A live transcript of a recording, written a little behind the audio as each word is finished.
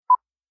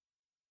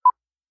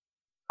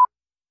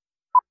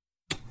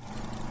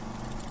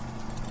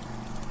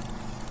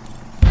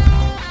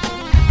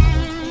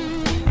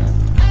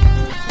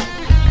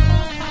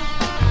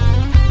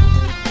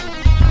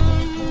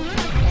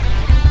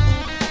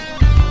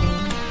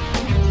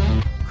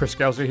Chris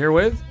Gelsey here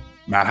with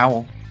Matt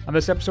Howell. On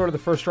this episode of The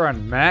First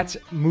Run, Matt's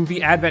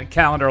movie advent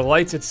calendar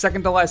lights its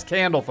second to last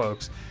candle,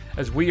 folks,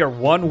 as we are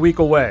 1 week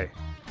away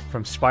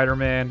from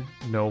Spider-Man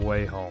No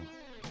Way Home.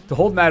 To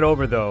hold Matt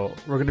over, though,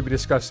 we're going to be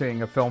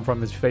discussing a film from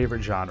his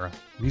favorite genre,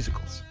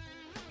 musicals.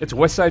 It's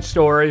West Side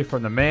Story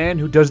from the man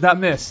who does not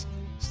miss,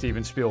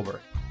 Steven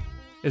Spielberg.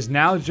 Is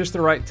now just the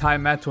right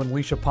time, Matt, to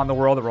unleash upon the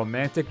world a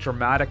romantic,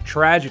 dramatic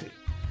tragedy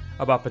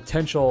about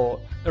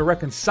potential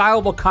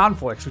irreconcilable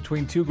conflicts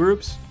between two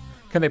groups?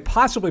 Can they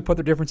possibly put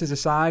their differences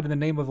aside in the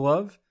name of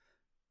love?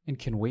 And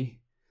can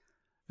we?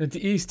 Then to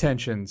ease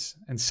tensions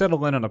and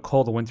settle in on a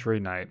cold wintry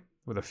night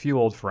with a few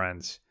old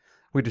friends,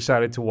 we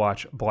decided to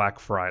watch Black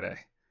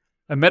Friday,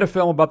 a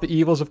meta-film about the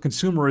evils of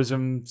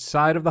consumerism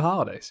side of the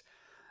holidays.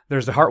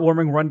 There's the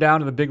heartwarming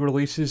rundown of the big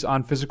releases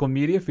on physical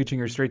media featuring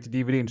your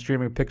straight-to-DVD and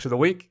streaming picks of the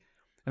week.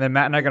 And then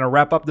Matt and I are going to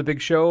wrap up the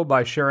big show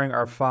by sharing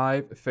our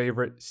 5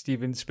 favorite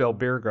Steven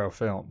Spielberg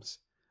films.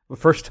 But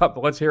first up,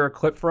 let's hear a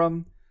clip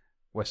from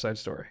West Side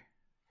Story.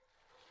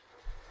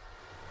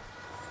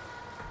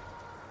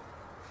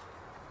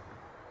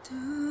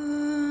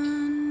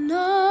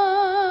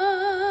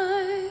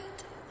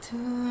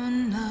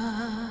 Tonight,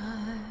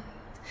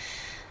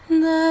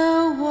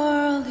 the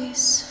world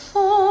is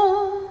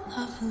full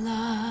of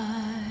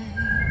light.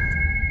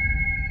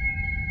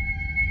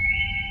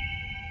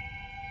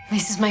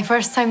 This is my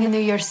first time in New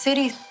York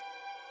City.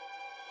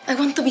 I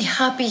want to be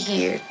happy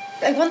here.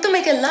 I want to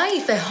make a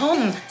life, a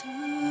home.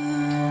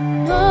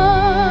 Tonight.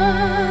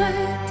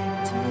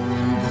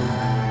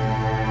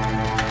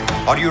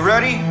 Are you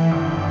ready?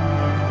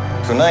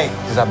 Tonight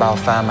is about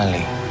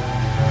family.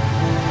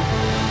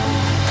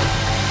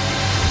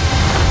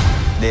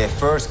 The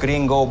first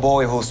gringo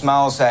boy who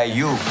smiles at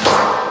you.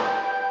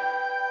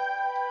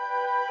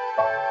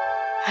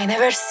 I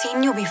never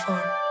seen you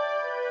before.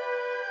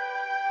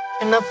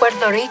 You're not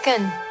Puerto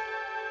Rican.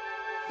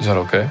 Is that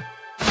okay?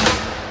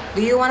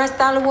 Do you want to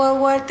start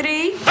World War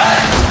III?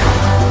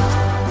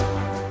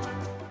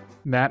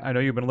 Matt, I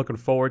know you've been looking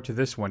forward to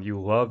this one. You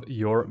love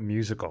your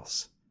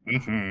musicals.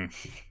 Mm-hmm.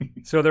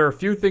 So there are a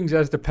few things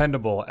as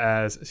dependable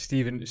as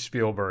Steven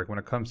Spielberg when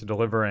it comes to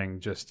delivering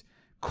just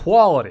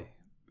quality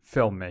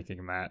filmmaking,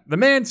 Matt. The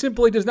man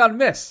simply does not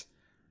miss.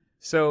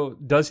 So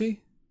does he?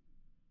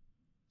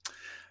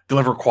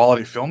 Deliver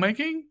quality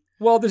filmmaking?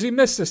 Well, does he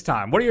miss this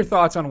time? What are your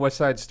thoughts on West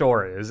Side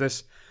Story? Is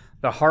this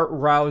the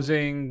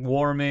heart-rousing,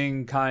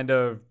 warming kind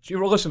of...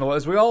 Listen,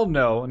 as we all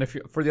know, and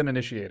for the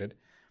uninitiated,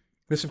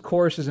 this, of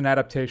course, is an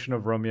adaptation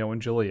of Romeo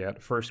and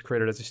Juliet, first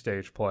created as a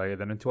stage play,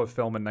 then into a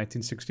film in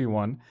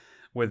 1961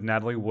 with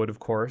Natalie Wood, of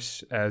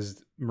course,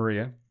 as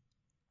Maria.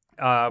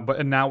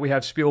 And now we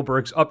have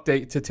Spielberg's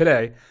update to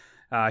today.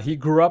 He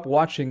grew up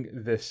watching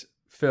this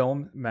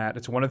film, Matt.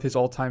 It's one of his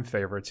all-time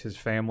favorites. His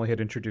family had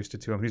introduced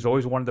it to him. He's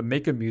always wanted to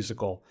make a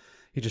musical.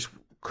 He just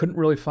couldn't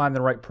really find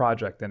the right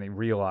project, and he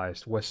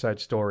realized West Side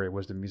Story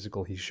was the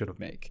musical he should have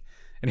made.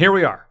 And here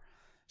we are.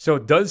 So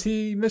does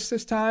he miss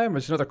this time?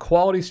 Is another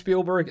quality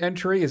Spielberg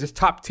entry? Is this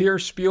top-tier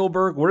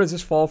Spielberg? Where does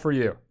this fall for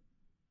you?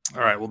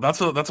 All right. Well,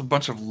 that's a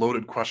bunch of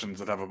loaded questions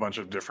that have a bunch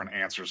of different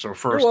answers. So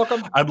first, You're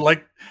welcome. I'd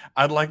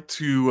like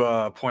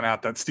to point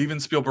out that Steven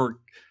Spielberg,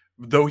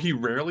 though he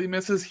rarely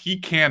misses, he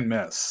can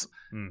miss.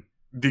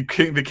 The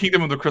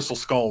Kingdom of the Crystal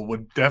Skull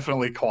would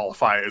definitely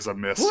qualify as a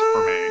miss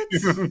for me.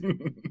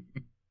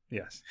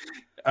 Yes.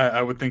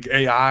 I would think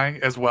AI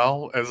as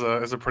well as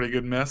a pretty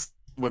good miss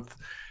with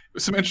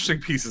some interesting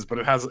pieces, but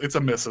it's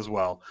a miss as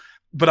well.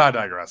 But I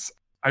digress.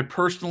 I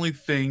personally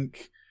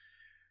think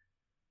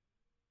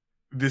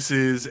this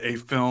is a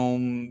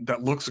film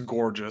that looks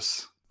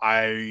gorgeous.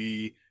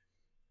 I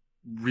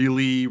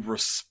really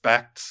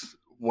respect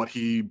what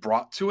he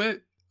brought to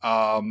it.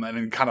 And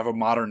in kind of a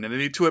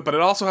modernity to it, but it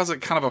also has a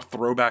kind of a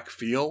throwback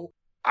feel.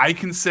 I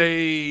can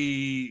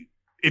say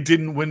it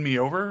didn't win me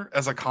over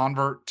as a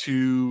convert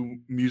to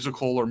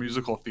musical or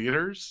musical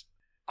theaters.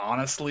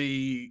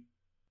 Honestly,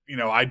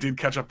 I did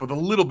catch up with a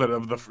little bit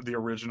of the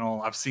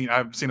original. I've seen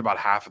about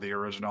half of the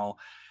original,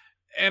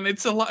 and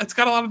it's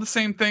got a lot of the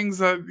same things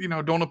that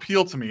don't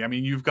appeal to me. I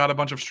mean, you've got a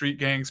bunch of street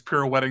gangs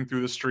pirouetting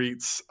through the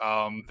streets,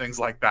 things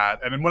like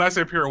that. And when I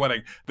say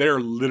pirouetting, they're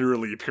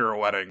literally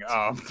pirouetting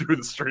through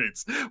the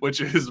streets,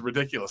 which is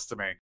ridiculous to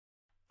me.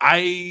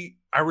 I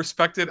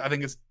respect it. I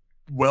think it's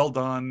well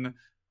done,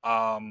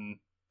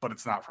 but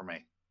it's not for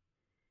me.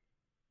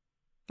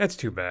 That's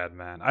too bad,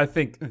 man. I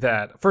think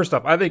that, first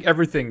off, I think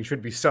everything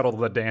should be settled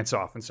with a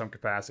dance-off in some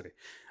capacity.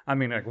 I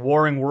mean, like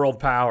warring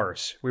world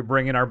powers. We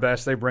bring in our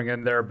best, they bring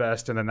in their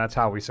best, and then that's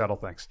how we settle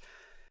things.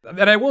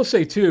 And I will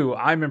say, too,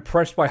 I'm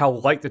impressed by how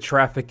light the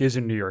traffic is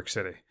in New York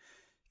City,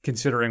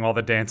 considering all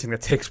the dancing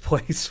that takes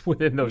place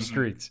within those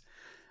streets.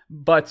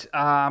 But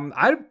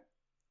I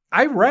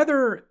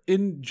rather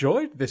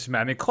enjoyed this,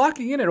 man. I mean,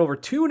 clocking in at over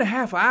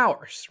 2.5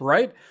 hours,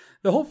 right?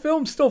 The whole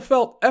film still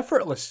felt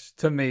effortless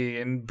to me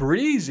and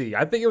breezy.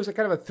 I think it was a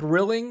kind of a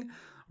thrilling,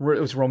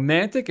 it was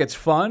romantic, it's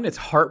fun, it's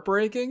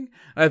heartbreaking.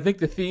 And I think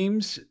the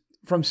themes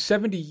from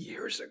 70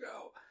 years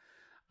ago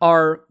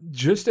are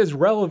just as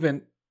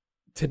relevant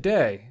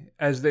today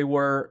as they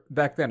were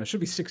back then. It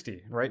should be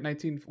 60, right?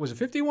 Was it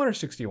 51 or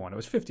 61? It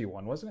was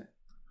 51, wasn't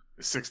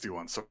it?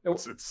 61. So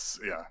it's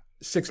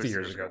 60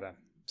 years ago then.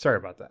 Sorry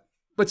about that.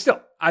 But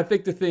still, I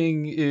think the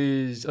thing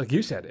is, like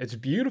you said, it's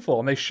beautiful.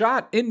 And they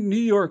shot in New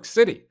York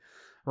City,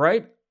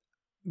 right?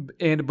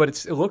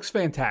 But it looks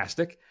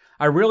fantastic.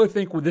 I really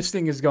think this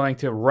thing is going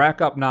to rack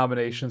up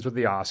nominations with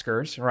the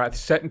Oscars, right?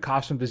 Set and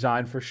costume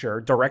design for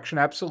sure. Direction,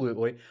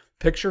 absolutely.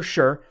 Picture,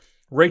 sure.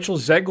 Rachel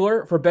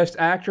Zegler for Best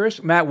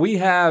Actress. Matt, we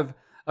have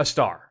a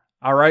star,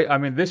 all right? I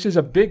mean, this is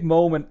a big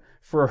moment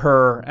for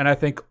her, and I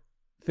think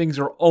things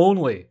are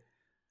only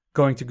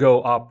going to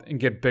go up and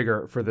get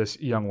bigger for this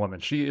young woman.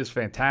 She is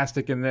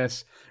fantastic in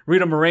this.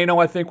 Rita Moreno,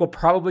 I think, will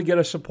probably get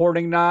a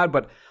supporting nod,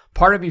 but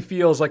part of me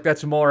feels like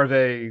that's more of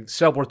a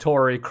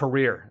celebratory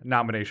career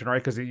nomination,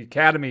 right? Because the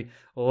Academy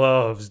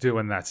loves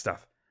doing that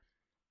stuff.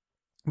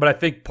 But I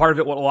think part of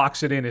it, what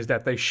locks it in, is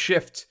that they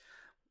shift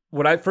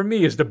for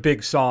me is the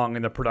big song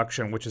in the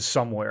production, which is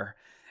Somewhere.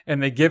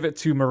 And they give it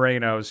to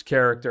Moreno's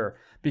character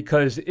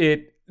because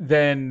it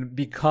then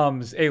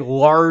becomes a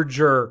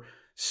larger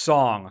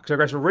song.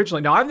 Because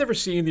originally, now I've never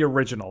seen the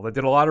original. They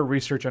did a lot of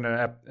research in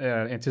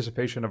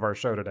anticipation of our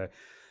show today.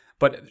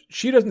 But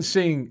she doesn't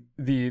sing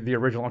the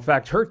original. In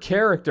fact, her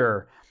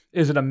character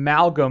is an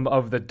amalgam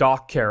of the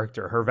Doc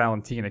character, her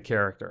Valentina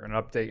character, an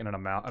update and an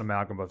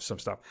amalgam of some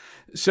stuff.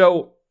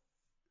 So,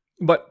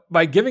 but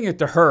by giving it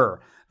to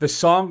her, the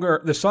song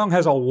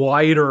has a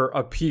wider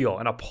appeal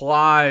and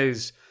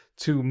applies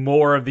to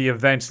more of the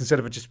events instead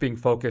of it just being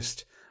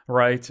focused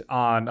right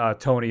on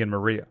Tony and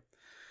Maria.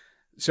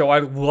 So I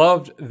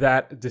loved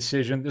that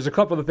decision. There's a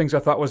couple of things I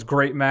thought was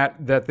great,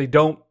 Matt, that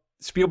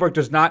Spielberg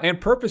does not,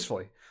 and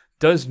purposefully,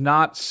 does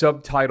not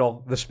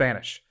subtitle the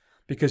Spanish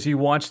because he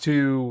wants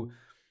to,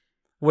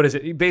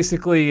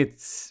 basically,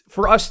 it's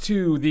for us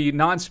the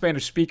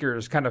non-Spanish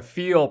speakers, kind of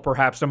feel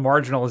perhaps the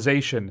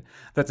marginalization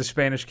that the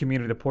Spanish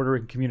community, the Puerto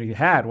Rican community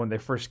had when they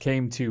first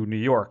came to New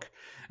York.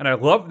 And I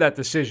love that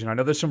decision. I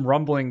know there's some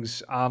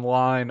rumblings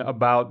online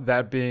about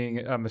that being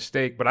a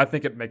mistake, but I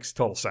think it makes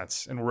total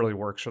sense and really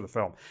works for the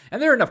film.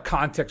 And there are enough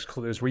context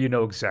clues where you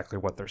know exactly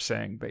what they're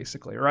saying,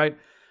 basically, right?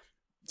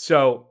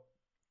 So,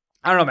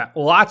 I don't know, Matt.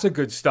 Lots of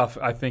good stuff,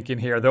 I think, in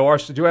here. There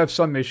do have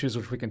some issues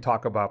which we can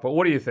talk about, but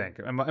what do you think?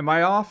 Am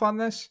I off on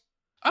this?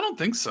 I don't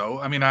think so.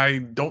 I mean, I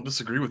don't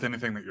disagree with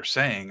anything that you're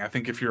saying. I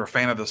think if you're a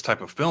fan of this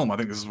type of film, I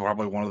think this is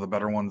probably one of the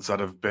better ones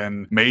that have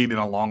been made in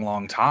a long,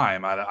 long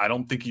time. I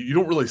don't think you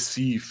don't really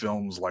see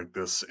films like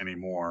this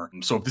anymore.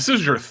 So if this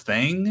is your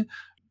thing,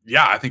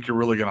 yeah, I think you're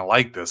really going to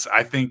like this.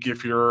 I think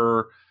if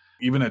you're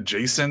even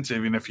adjacent,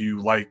 even if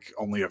you like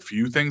only a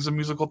few things in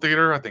musical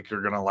theater, I think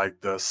you're going to like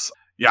this.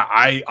 Yeah,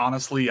 I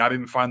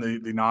didn't find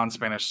the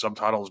non-Spanish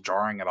subtitles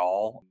jarring at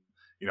all.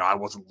 I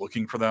wasn't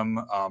looking for them.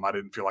 I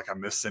didn't feel like I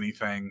missed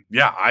anything.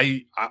 Yeah,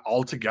 I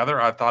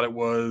altogether, I thought it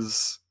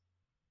was,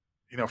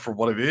 for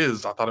what it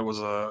is, I thought it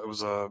was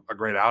a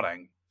great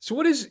outing. So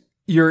what is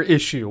your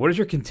issue? What is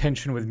your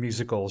contention with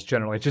musicals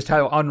generally? Just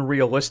how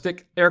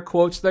unrealistic, air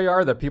quotes, they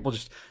are, that people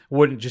just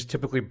wouldn't just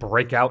typically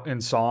break out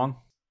in song?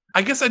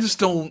 I guess I just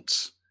don't,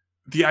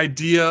 the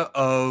idea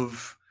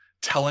of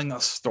telling a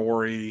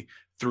story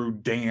through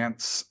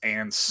dance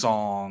and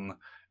song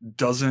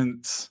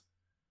doesn't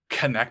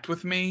connect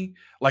with me.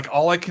 Like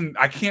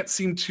I can't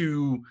seem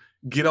to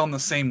get on the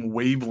same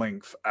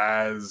wavelength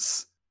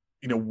as,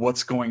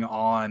 what's going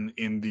on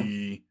in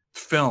the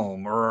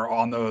film or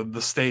on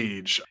the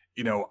stage.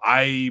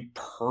 I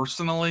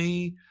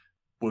personally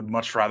would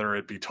much rather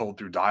it be told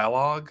through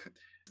dialogue.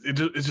 It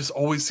just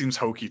always seems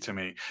hokey to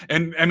me.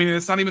 And I mean,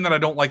 it's not even that I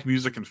don't like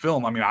music and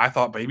film. I mean, I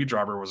thought Baby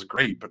Driver was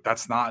great, but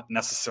that's not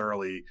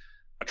necessarily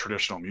a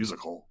traditional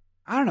musical.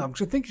 I don't know,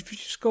 because I think if you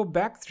just go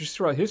back just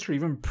throughout history,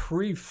 even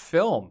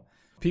pre-film,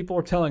 people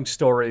were telling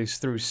stories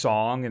through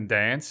song and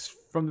dance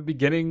from the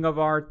beginning of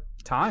our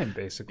time,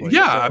 basically.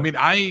 Yeah, so, I mean,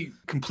 I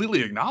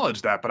completely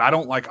acknowledge that, but I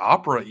don't like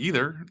opera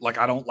either. Like,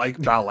 I don't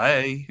like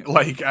ballet.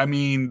 Like, I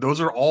mean,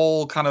 those are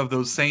all kind of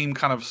those same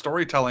kind of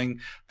storytelling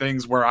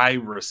things where I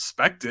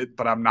respect it,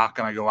 but I'm not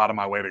going to go out of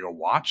my way to go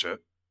watch it.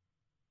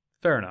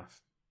 Fair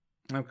enough.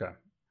 Okay.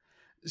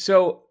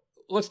 So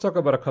let's talk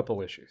about a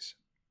couple issues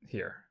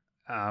here.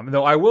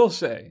 Though I will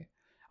say,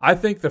 I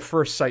think the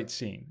first sight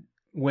scene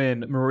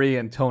when Maria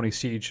and Tony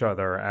see each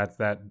other at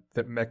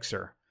that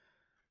mixer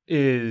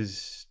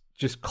is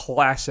just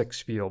classic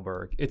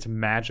Spielberg. It's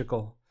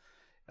magical.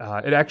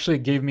 It actually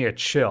gave me a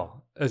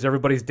chill as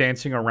everybody's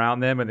dancing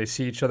around them and they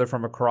see each other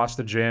from across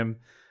the gym.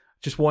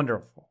 Just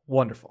wonderful,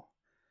 wonderful.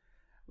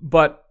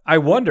 But I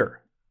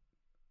wonder,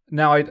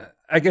 now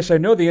I guess I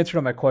know the answer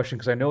to my question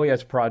because I know he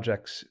has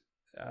projects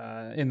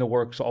in the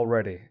works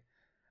already.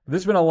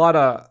 There's been a lot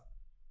of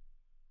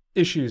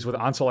issues with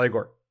Ansel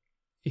Elgort.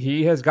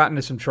 He has gotten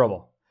into some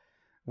trouble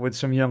with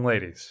some young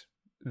ladies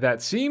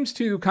that seems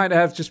to kind of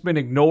have just been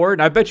ignored.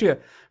 And I bet you,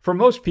 for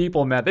most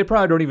people, Matt, they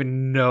probably don't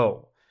even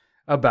know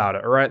about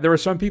it, right? There were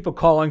some people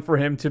calling for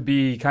him to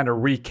be kind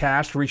of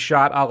recast,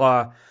 reshot a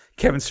la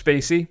Kevin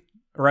Spacey,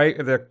 right?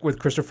 With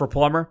Christopher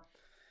Plummer.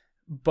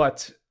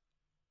 But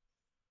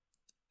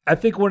I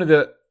think one of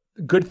the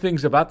good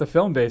things about the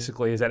film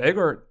basically is that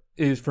Edgar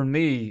is, for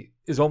me,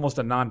 is almost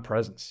a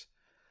non-presence.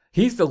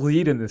 He's the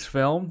lead in this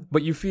film,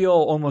 but you feel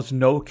almost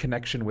no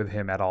connection with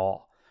him at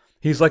all.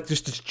 He's like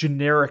just this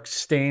generic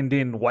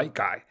stand-in white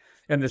guy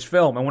in this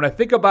film. And when I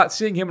think about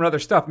seeing him in other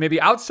stuff, maybe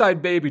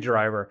outside Baby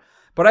Driver,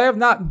 but I have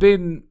not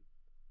been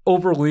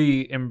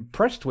overly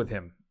impressed with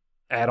him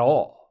at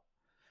all.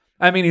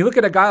 I mean, you look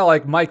at a guy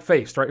like Mike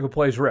Faist, right, who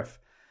plays Riff.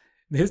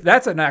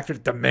 That's an actor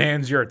that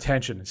demands your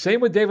attention. Same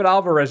with David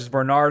Alvarez as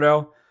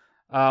Bernardo.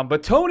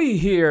 But Tony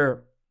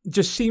here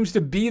just seems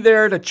to be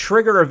there to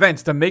trigger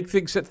events, to make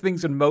things, set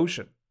things in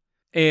motion.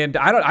 And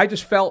I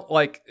just felt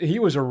like he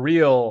was a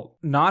real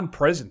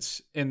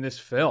non-presence in this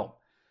film,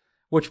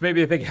 which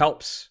maybe I think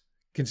helps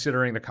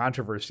considering the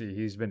controversy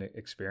he's been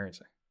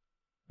experiencing.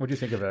 What do you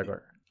think of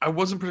Edgar? I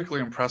wasn't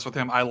particularly impressed with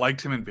him. I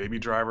liked him in Baby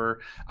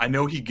Driver. I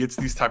know he gets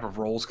these type of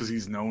roles because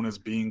he's known as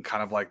being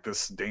kind of like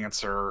this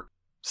dancer,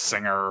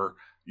 singer,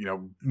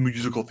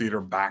 musical theater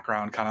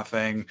background kind of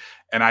thing.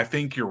 And I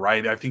think you're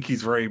right. I think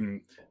he's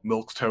very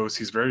milquetoast.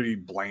 He's very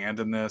bland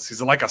in this.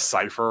 He's like a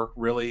cipher,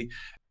 really.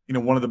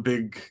 One of the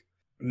big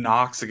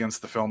knocks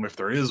against the film, if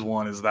there is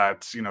one, is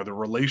that the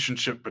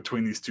relationship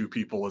between these two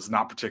people is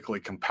not particularly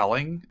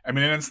compelling. I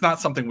mean, and it's not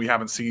something we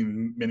haven't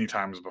seen many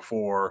times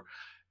before.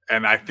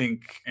 And I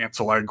think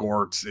Ansel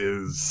Elgort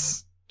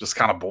is just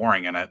kind of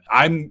boring in it.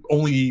 I'm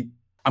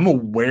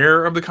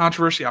aware of the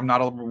controversy. I'm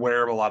not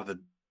aware of a lot of the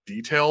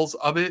details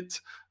of it.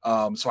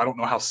 So I don't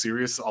know how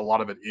serious a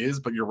lot of it is,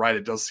 but you're right.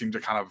 It does seem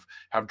to kind of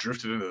have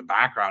drifted into the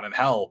background. And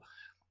hell,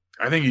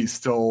 I think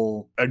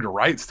Edgar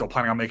Wright's still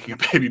planning on making a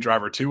Baby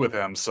Driver 2 with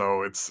him.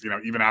 So it's,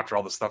 even after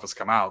all this stuff has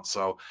come out.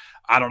 So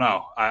I don't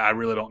know. I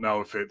really don't know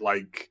if it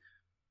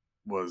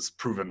was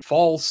proven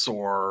false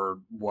or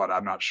what.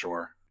 I'm not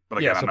sure. But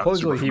again,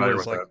 supposedly he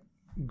was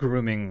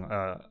grooming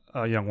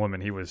a young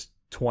woman. He was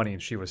 20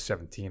 and she was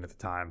 17 at the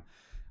time,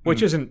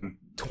 which isn't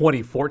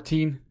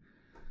 2014,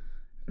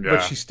 but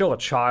she's still a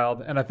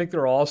child. And I think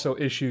there are also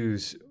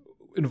issues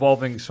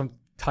involving some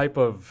type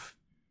of.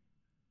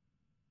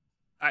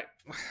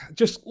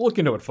 Just look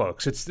into it,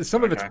 folks.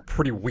 Some of it's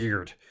pretty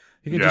weird.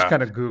 You can just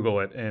kind of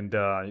Google it and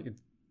you can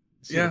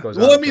see what goes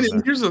on. Well, I mean,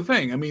 here's the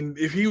thing. I mean,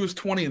 if he was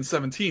 20 and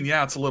 17,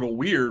 it's a little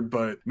weird,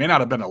 but may not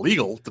have been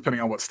illegal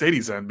depending on what state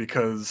he's in,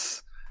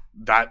 because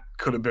that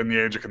could have been the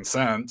age of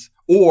consent.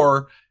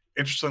 Or,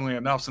 interestingly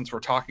enough, since we're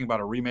talking about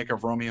a remake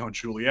of Romeo and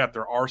Juliet,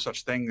 there are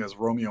such things as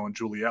Romeo and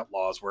Juliet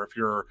laws where if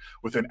you're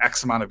within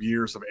X amount of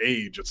years of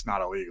age, it's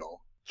not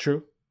illegal.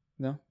 True.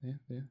 No.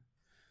 Yeah.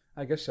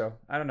 I guess so.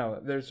 I don't know.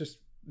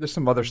 There's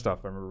some other stuff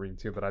I remember reading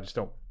too, but I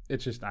don't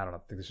think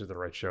this is the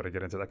right show to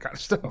get into that kind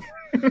of stuff.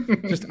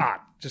 Just odd.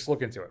 Just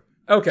look into it.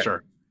 Okay.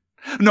 Sure.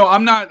 No,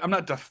 I'm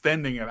not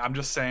defending it. I'm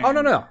just saying. Oh,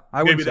 no.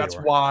 Maybe that's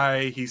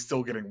why he's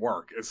still getting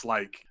work. It's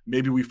like,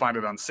 maybe we find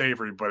it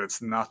unsavory, but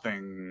it's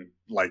nothing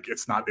like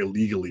it's not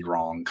illegally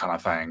wrong kind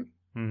of thing.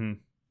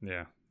 Mm-hmm.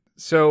 Yeah.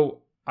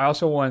 So I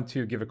also want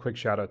to give a quick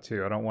shout out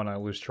to, I don't want to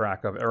lose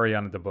track of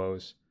Ariana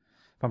DeBose,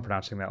 if I'm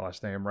pronouncing that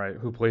last name right,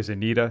 who plays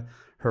Anita,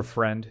 her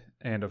friend,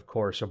 and of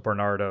course,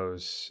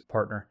 Bernardo's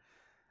partner.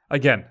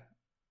 Again,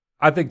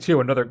 I think too,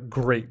 another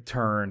great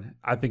turn.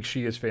 I think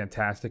she is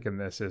fantastic in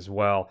this as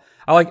well.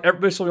 I like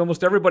basically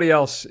almost everybody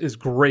else is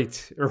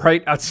great,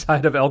 right?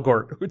 Outside of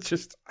Elgort, who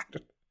just,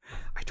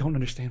 I don't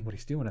understand what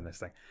he's doing in this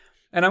thing.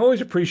 And I always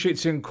appreciate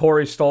seeing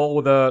Corey Stoll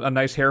with a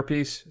nice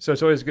hairpiece. So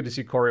it's always good to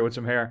see Corey with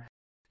some hair,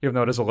 even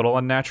though it is a little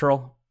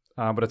unnatural.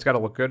 But it's got to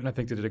look good, and I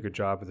think they did a good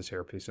job with this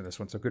hairpiece in this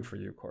one. So good for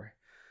you, Corey.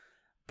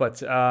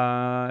 But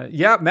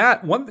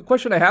Matt, one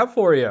question I have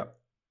for you.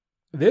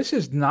 This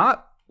is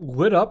not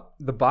lit up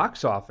the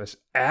box office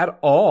at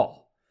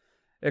all.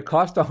 It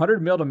cost $100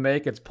 million to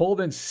make. It's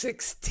pulled in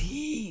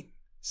 16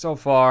 so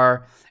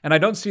far, and I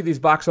don't see these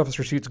box office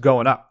receipts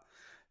going up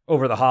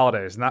over the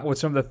holidays. Not with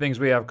some of the things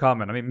we have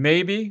coming. I mean,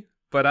 maybe,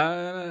 but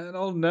I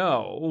don't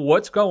know.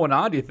 What's going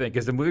on, do you think?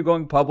 Is the movie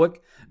going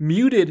public?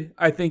 Muted,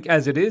 I think,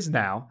 as it is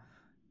now.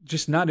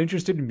 Just not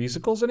interested in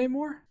musicals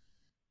anymore?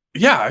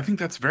 Yeah, I think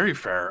that's very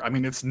fair. I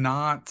mean, it's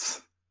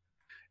not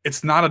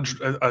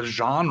a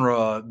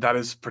genre that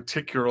is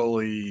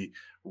particularly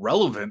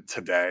relevant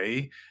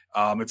today.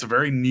 It's a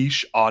very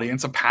niche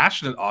audience, a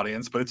passionate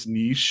audience, but it's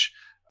niche.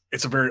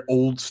 It's a very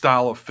old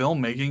style of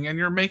filmmaking, and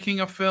you're making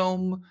a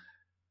film,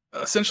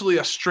 essentially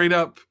a straight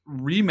up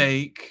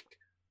remake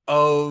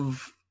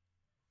of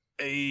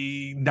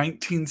a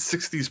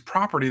 1960s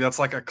property that's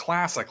like a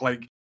classic.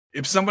 Like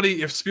if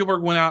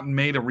Spielberg went out and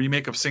made a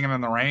remake of Singing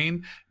in the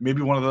Rain,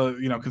 maybe one of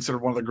the, considered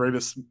one of the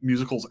greatest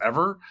musicals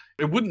ever,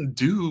 it wouldn't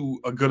do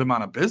a good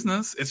amount of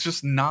business. It's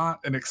just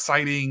not an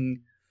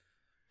exciting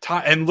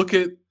time. And look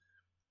at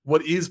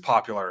what is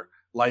popular,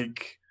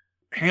 like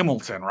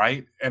Hamilton,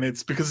 right? And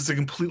it's because it's a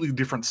completely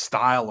different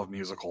style of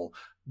musical.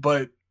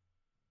 But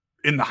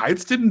In the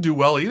Heights didn't do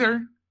well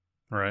either.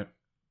 Right.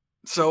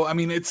 So, I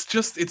mean,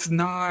 it's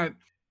not...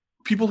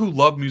 People who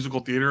love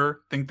musical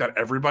theater think that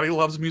everybody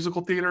loves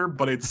musical theater,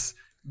 but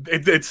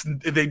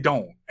they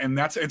don't. And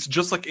it's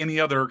just like any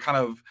other kind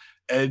of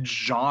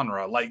edge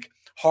genre. Like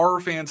horror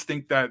fans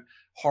think that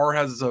horror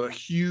has a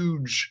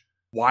huge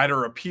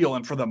wider appeal.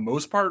 And for the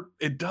most part,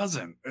 it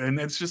doesn't. And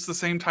it's just the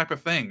same type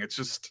of thing. It's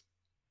just,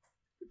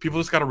 people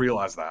just got to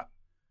realize that.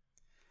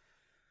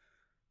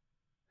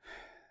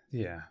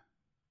 Yeah.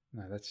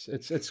 No,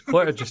 it's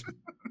clear. Just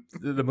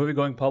the movie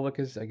going public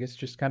is, I guess,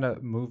 just kind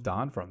of moved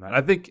on from that.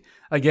 I think,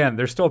 again,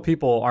 there's still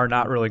people are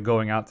not really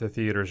going out to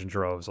theaters in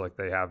droves like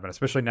they have been,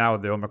 especially now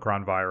with the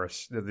Omicron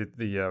virus,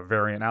 the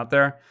variant out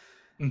there.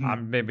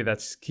 Mm-hmm. Maybe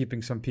that's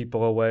keeping some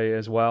people away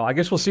as well. I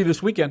guess we'll see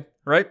this weekend,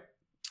 right?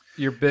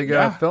 Your big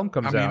film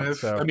comes out.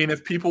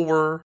 If people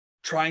were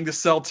trying to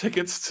sell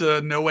tickets to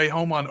No Way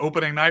Home on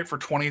opening night for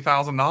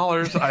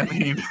 $20,000, I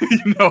mean,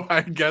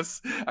 I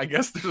guess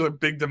there's a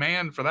big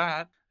demand for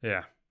that.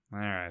 Yeah. All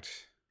right.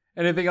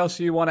 Anything else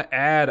you want to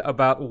add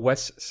about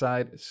West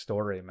Side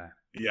Story, man?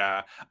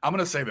 Yeah, I'm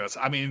going to say this.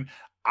 I mean,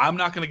 I'm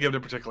not going to give it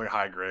a particularly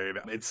high grade.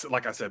 It's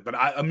like I said, but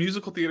a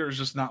musical theater is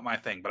just not my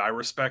thing, but I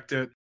respect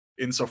it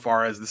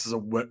insofar as this is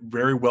a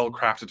very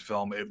well-crafted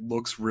film. It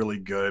looks really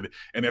good.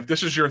 And if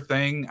this is your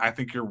thing, I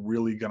think you're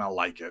really going to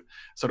like it.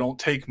 So don't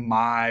take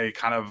my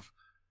kind of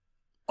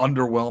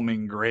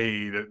underwhelming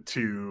grade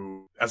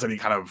as any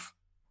kind of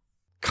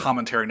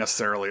commentary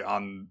necessarily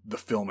on the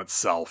film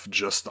itself,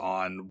 just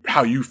on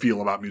how you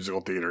feel about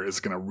musical theater is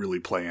going to really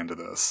play into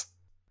this.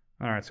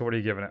 All right, so what are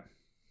you giving it?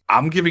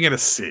 I'm giving it a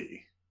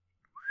C.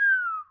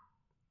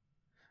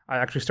 I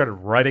actually started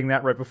writing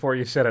that right before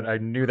you said it. I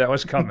knew that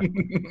was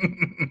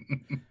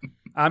coming.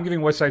 I'm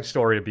giving West Side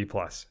Story a B+.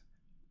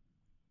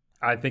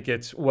 I think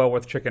it's well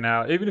worth checking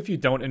out. Even if you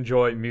don't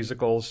enjoy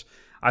musicals,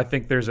 I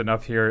think there's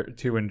enough here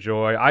to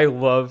enjoy.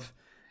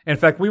 In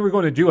fact, we were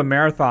going to do a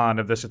marathon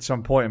of this at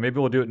some point. Maybe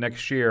we'll do it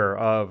next year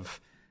of,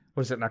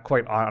 what is it, not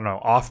quite, I don't know,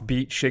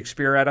 offbeat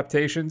Shakespeare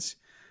adaptations.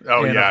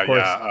 Oh, and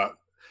yeah.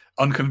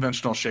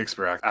 Unconventional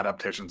Shakespeare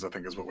adaptations, I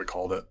think is what we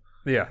called it.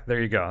 Yeah,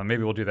 there you go. And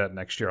maybe we'll do that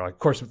next year. Like, of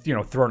course,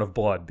 Throne of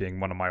Blood being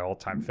one of my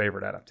all-time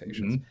favorite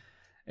adaptations. Mm-hmm.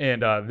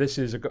 And this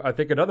is, I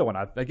think, another one.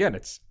 Again,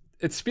 it's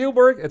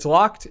Spielberg. It's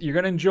locked. You're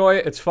going to enjoy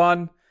it. It's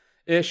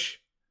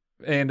fun-ish.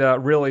 And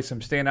really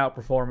some standout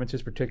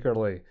performances,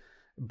 particularly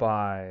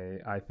by,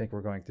 I think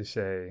we're going to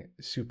say,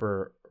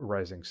 super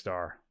rising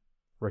star,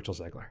 Rachel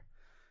Zegler.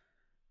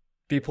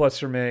 B+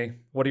 for me.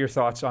 What are your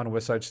thoughts on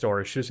West Side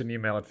Story? Shoot us an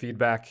email at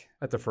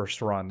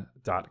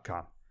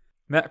feedback@thefirstrun.com.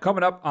 Matt,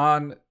 coming up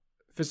on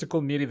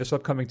Physical Media this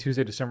upcoming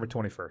Tuesday, December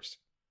 21st.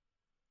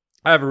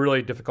 I have a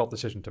really difficult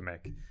decision to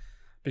make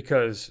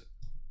because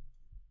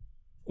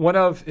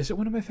is it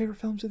one of my favorite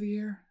films of the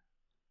year?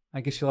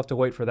 I guess you'll have to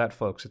wait for that,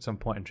 folks, at some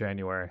point in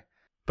January.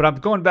 But I'm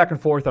going back and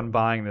forth on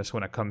buying this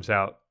when it comes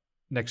out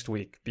next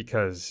week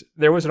because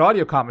there was an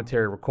audio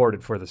commentary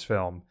recorded for this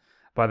film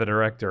by the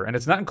director, and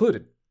it's not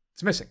included.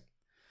 It's missing,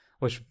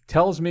 which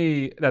tells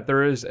me that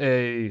there is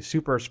a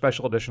super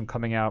special edition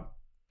coming out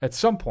at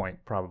some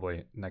point,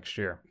 probably next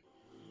year.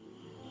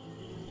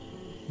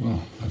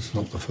 Well, that's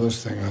not the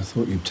first thing I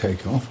thought you'd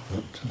take off,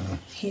 but...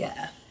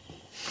 Yeah.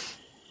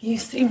 You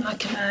seem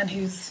like a man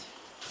who's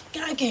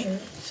gagging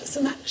for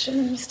some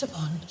action, Mr.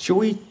 Bond. Shall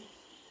we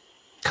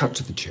cut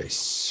to the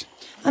chase?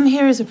 I'm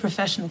here as a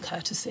professional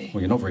courtesy.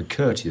 Well, you're not very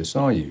courteous,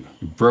 are you?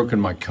 You've broken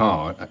my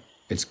car.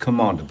 It's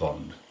Commander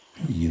Bond.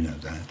 You know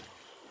that.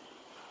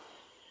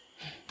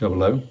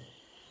 00?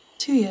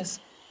 2 years.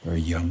 Very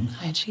young.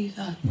 High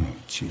achiever. Oh,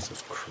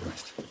 Jesus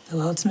Christ. The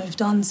world's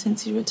moved on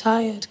since you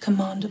retired,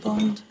 Commander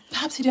Bond.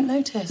 Perhaps you didn't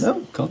notice.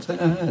 No, can't say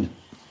I had.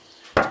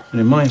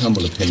 And in my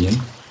humble opinion,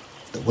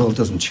 the world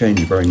doesn't change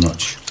very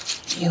much.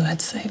 You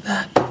would say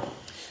that.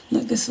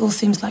 Look, this all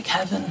seems like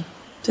heaven.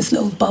 This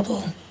little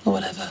bubble, or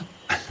whatever.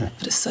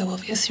 But it's so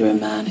obvious you're a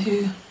man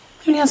who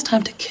only has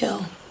time to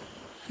kill.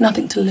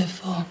 Nothing to live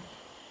for.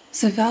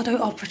 Zavado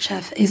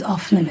Oprachev is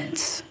off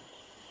limits.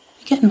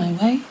 You get in my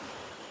way,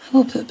 I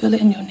will put a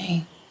bullet in your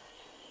knee.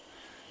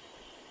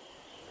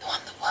 The one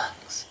that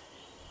works.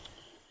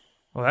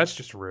 Well, that's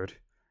just rude.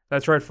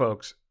 That's right,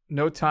 folks.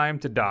 No Time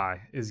to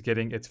Die is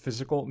getting its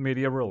physical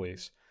media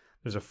release.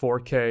 There's a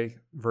 4K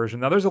version.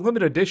 Now, there's a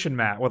limited edition,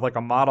 Matt, with like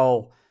a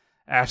model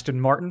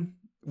Aston Martin,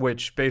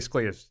 which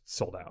basically is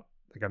sold out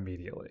like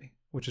immediately,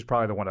 which is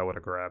probably the one I would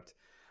have grabbed.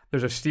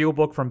 There's a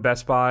steelbook from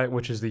Best Buy,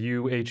 which is the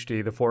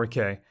UHD, the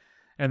 4K.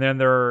 And then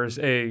there's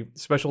a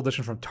special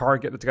edition from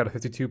Target that's got a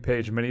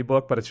 52-page mini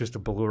book, but it's just a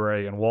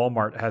Blu-ray. And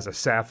Walmart has a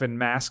Safin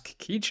mask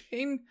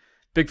keychain.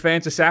 Big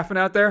fans of Safin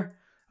out there,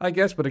 I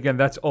guess. But again,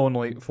 that's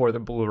only for the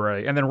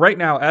Blu-ray. And then right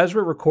now, as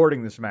we're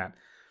recording this, Matt,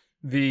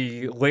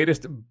 the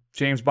latest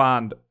James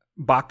Bond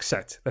box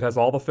set that has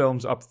all the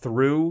films up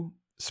through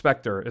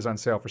Spectre is on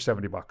sale for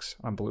 $70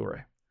 on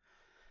Blu-ray.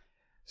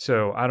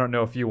 So I don't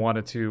know if you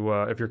wanted to,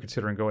 if you're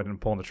considering going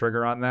and pulling the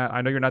trigger on that.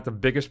 I know you're not the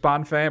biggest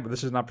Bond fan, but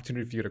this is an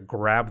opportunity for you to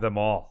grab them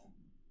all.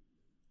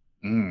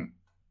 I'm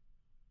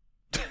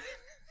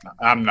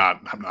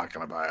not going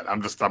to buy it.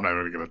 I'm not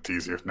even going to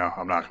tease you. No,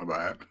 I'm not going to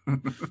buy it.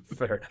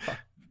 Fair enough.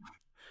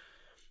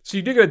 So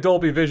you do get a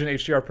Dolby Vision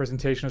HDR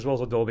presentation as well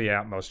as a Dolby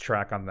Atmos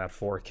track on that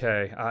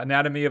 4K.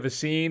 Anatomy of a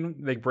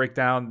Scene, they break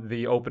down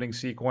the opening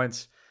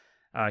sequence.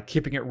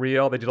 Keeping it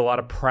real. They did a lot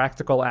of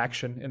practical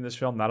action in this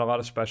film, not a lot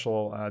of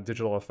special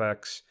digital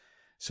effects.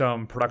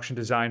 some production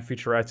design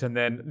featurettes, and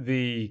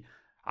then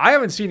I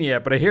haven't seen it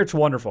yet, but I hear it's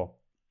wonderful.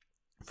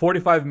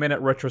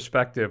 45-minute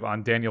retrospective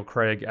on Daniel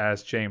Craig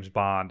as James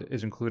Bond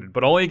is included,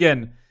 but only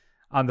again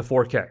on the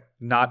 4K,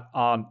 not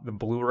on the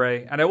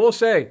Blu-ray. And I will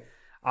say,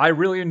 I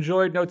really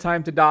enjoyed No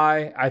Time to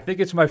Die. I think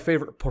it's my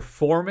favorite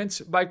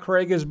performance by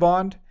Craig as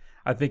Bond.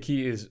 I think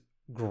he is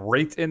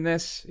great in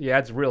this. He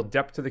adds real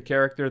depth to the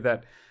character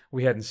that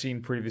we hadn't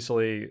seen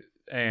previously.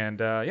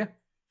 And I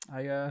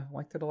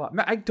liked it a lot.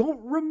 I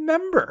don't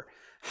remember.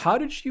 How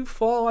did you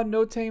fall on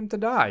No Time to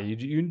Die?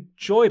 You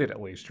enjoyed it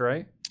at least,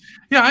 right?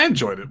 Yeah, I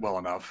enjoyed it well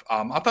enough.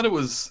 I thought it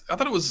was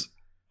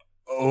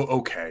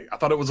okay. I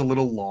thought it was a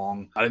little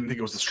long. I didn't think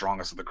it was the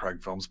strongest of the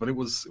Craig films, but it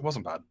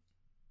wasn't bad.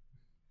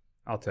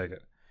 I'll take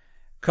it.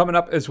 Coming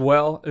up as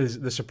well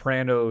is The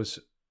Sopranos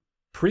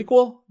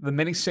prequel, The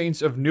Many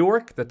Saints of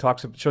Newark,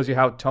 that shows you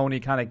how Tony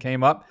kind of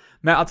came up.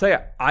 Matt, I'll tell you,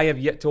 I have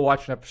yet to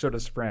watch an episode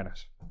of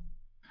Sopranos.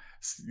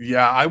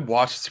 Yeah, I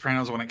watched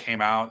Sopranos when it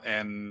came out,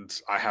 and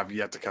I have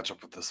yet to catch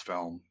up with this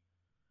film.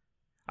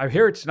 I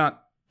hear it's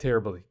not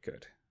terribly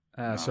good.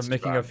 No, some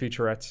making of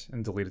featurettes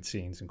and deleted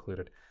scenes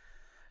included.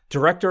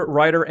 Director,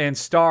 writer, and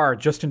star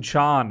Justin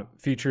Chon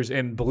features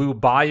in Blue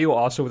Bayou,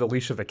 also with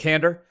Alicia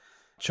Vikander.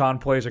 Chon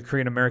plays a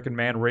Korean-American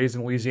man raised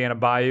in Louisiana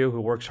Bayou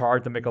who works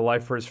hard to make a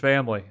life for his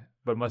family,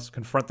 but must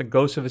confront the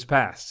ghosts of his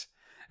past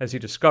as he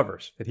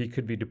discovers that he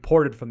could be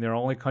deported from the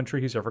only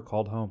country he's ever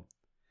called home.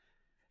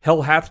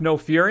 Hell Hath No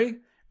Fury,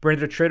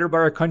 branded a traitor by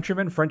our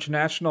countryman, French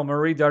national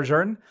Marie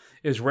Dargerne,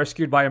 is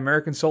rescued by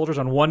American soldiers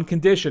on one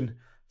condition.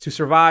 To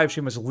survive,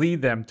 she must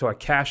lead them to a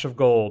cache of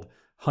gold,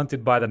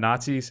 hunted by the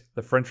Nazis,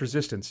 the French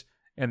resistance,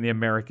 and the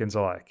Americans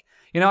alike.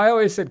 You know, I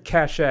always said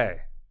cachet,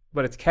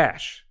 but it's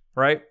cash,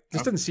 right?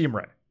 This doesn't seem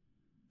right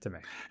to me.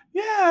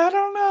 Yeah, I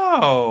don't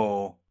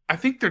know. I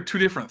think they're two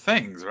different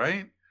things,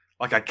 right?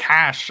 Like a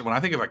cache, when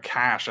I think of a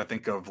cache, I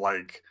think of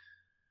like,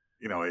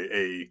 you know,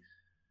 a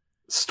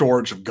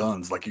storage of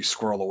guns, like you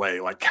squirrel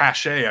away. Like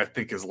cachet, I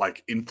think is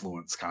like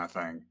influence kind of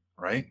thing,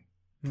 right?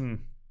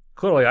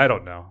 Clearly, I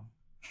don't know.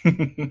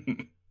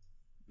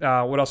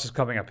 What else is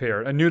coming up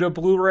here? A new to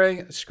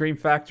Blu-ray, Scream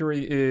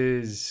Factory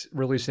is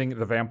releasing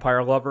The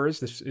Vampire Lovers.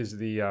 This is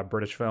the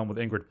British film with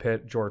Ingrid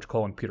Pitt, George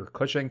Cole, and Peter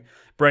Cushing.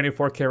 Brand new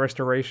 4K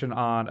restoration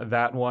on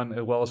that one,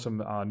 as well as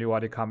some new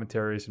audio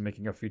commentaries and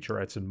making of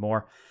featurettes and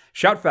more.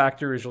 Shout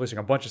Factory is releasing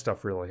a bunch of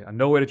stuff, really. A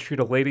No Way to Treat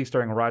a Lady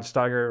starring Rod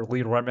Steiger,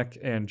 Lee Remick,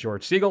 and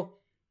George Siegel.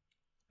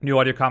 New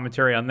audio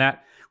commentary on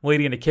that.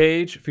 Lady in a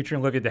Cage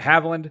featuring Olivia de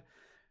Havilland.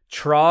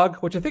 Trog,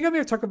 which I think I may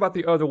have talked about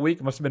the other week.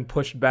 It must have been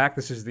pushed back.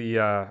 This is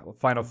the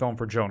final film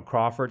for Joan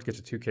Crawford. Gets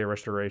a 2K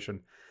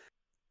restoration.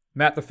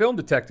 Matt, the Film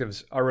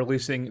Detectives are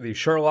releasing the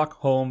Sherlock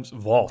Holmes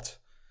Vault,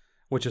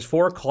 which is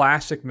 4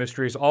 classic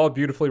mysteries, all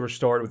beautifully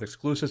restored with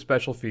exclusive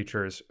special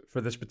features for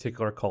this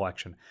particular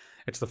collection.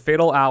 It's The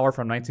Fatal Hour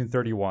from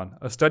 1931,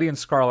 A Study in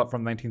Scarlet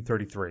from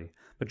 1933,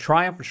 The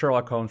Triumph of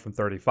Sherlock Holmes from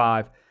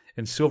 35,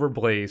 and Silver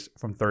Blaze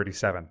from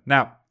 37.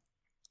 Now,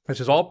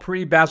 this is all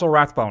pre-Basil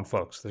Rathbone,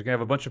 folks. They're going to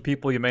have a bunch of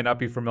people you may not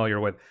be familiar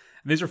with.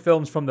 And these are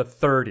films from the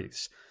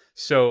 30s.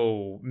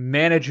 So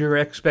manage your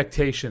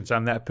expectations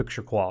on that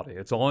picture quality.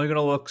 It's only going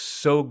to look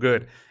so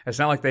good. It's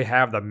not like they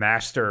have the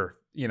master,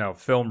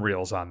 film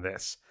reels on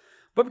this.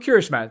 But I'm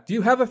curious, Matt, do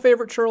you have a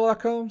favorite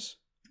Sherlock Holmes?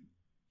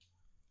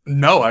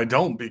 No, I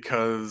don't,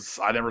 because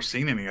I've never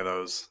seen any of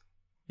those.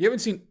 You haven't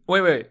seen...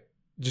 Wait.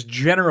 Just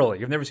generally,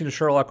 you've never seen a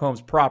Sherlock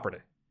Holmes property?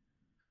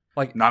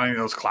 Like, not any of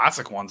those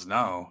classic ones,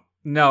 no.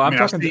 No,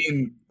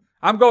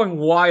 I'm going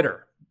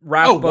wider.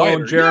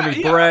 Rathbone,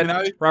 Jeremy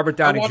Brett, Robert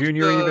Downey Jr.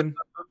 even.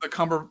 The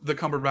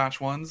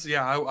Cumberbatch ones.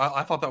 Yeah,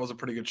 I thought that was a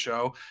pretty good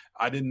show.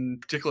 I didn't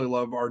particularly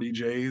love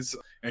RDJ's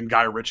and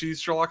Guy Ritchie's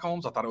Sherlock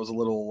Holmes. I thought it was a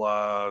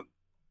little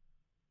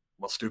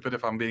stupid,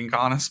 if I'm being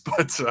honest.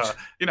 But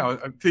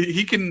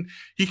he can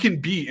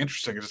be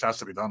interesting. It just has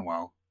to be done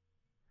well.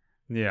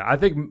 Yeah, I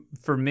think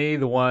for me,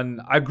 the one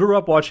I grew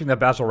up watching the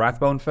Basil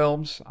Rathbone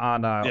films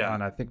on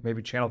I think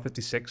maybe Channel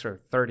 56 or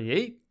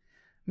 38.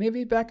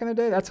 Maybe back in the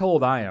day. That's how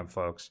old I am,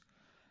 folks.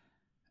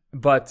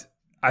 But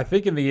I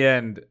think in the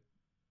end,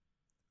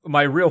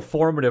 my real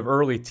formative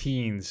early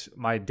teens,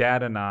 my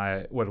dad and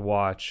I would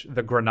watch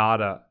the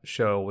Granada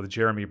show with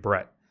Jeremy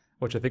Brett,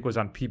 which I think was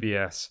on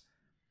PBS.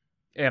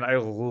 And I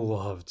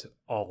loved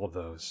all of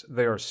those.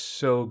 They are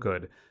so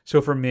good.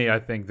 So for me, I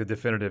think the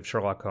definitive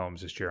Sherlock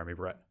Holmes is Jeremy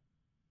Brett.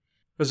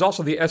 There's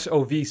also the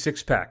SOV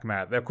 6-pack,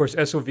 Matt. Of course,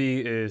 SOV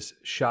is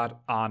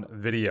shot on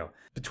video.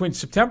 Between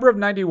September of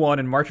 91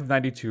 and March of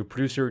 92,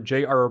 producer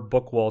J.R.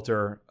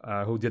 Bookwalter,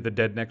 who did The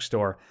Dead Next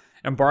Door,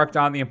 embarked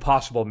on the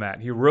impossible,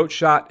 Matt. He wrote,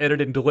 shot,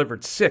 edited, and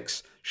delivered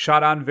 6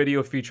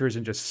 shot-on-video features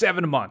in just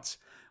 7 months,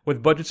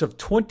 with budgets of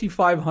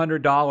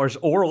 $2,500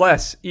 or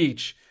less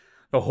each.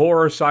 The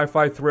horror,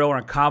 sci-fi, thriller,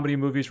 and comedy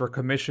movies were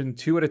commissioned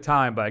 2 at a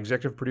time by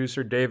executive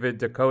producer David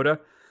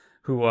Dakota,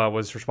 who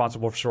was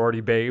responsible for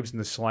Sorority Babes and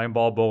the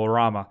Slimeball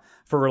Bolorama,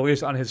 for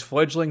release on his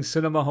fledgling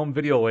cinema home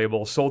video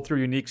label, sold through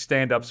unique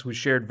stand-ups who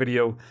shared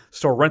video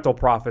store rental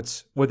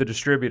profits with the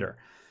distributor.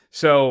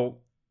 So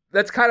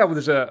that's kind of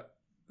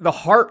the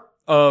heart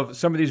of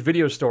some of these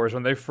video stores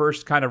when they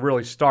first kind of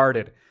really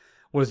started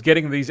was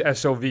getting these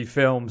SOV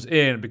films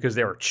in because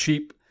they were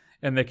cheap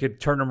and they could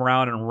turn them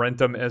around and rent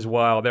them as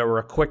well. They were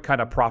a quick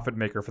kind of profit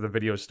maker for the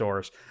video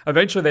stores.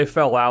 Eventually they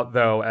fell out,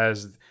 though,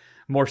 as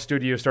more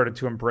studios started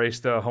to embrace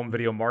the home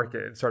video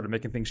market and started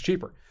making things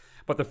cheaper.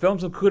 But the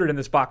films included in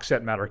this box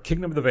set matter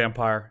Kingdom of the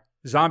Vampire,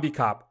 Zombie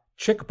Cop,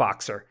 Chick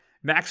Boxer,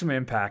 Maximum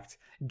Impact,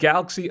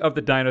 Galaxy of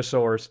the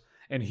Dinosaurs,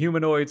 and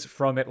Humanoids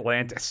from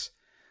Atlantis.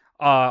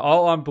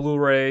 All on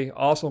Blu-ray,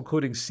 also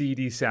including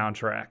CD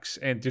soundtracks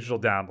and digital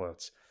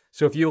downloads.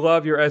 So if you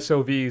love your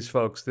SOVs,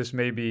 folks, this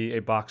may be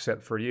a box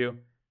set for you.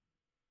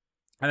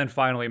 And then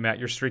finally, Matt,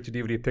 your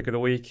straight-to-DVD pick of the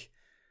week.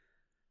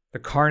 The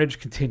carnage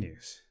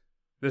continues.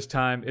 This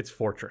time, it's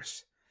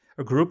Fortress.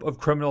 A group of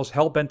criminals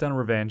hell-bent on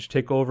revenge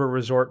take over a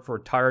resort for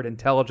retired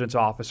intelligence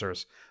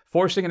officers,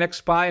 forcing an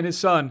ex-spy and his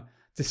son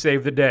to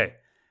save the day.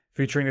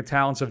 Featuring the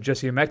talents of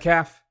Jesse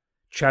Metcalfe,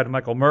 Chad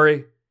Michael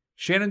Murray,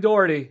 Shannon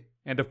Doherty,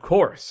 and of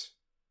course,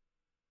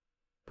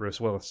 Bruce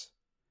Willis.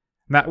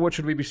 Matt, what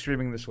should we be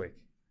streaming this week?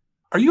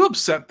 Are you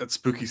upset that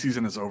spooky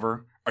season is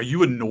over? Are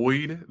you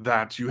annoyed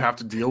that you have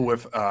to deal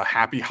with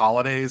happy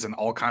holidays and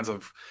all kinds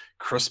of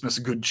Christmas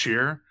good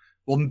cheer?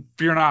 Well,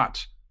 fear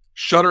not.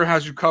 Shudder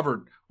has you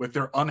covered with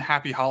their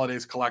Unhappy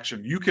Holidays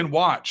collection. You can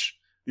watch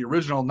the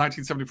original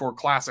 1974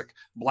 classic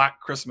Black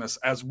Christmas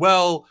as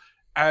well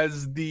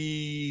as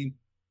the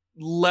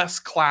less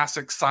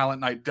classic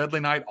Silent Night,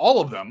 Deadly Night,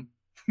 all of them,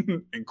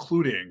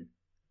 including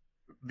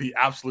the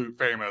absolute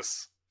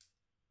famous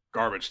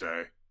Garbage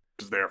Day,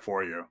 is there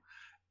for you.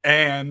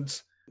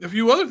 And a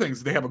few other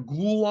things. They have a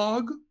Ghoul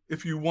log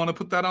if you want to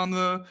put that on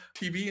the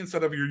TV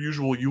instead of your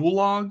usual Yule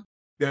log.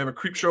 They have a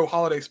Creepshow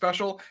holiday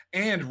special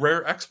and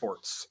Rare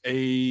Exports,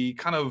 a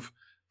kind of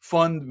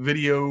fun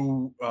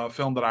video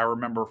film that I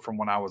remember from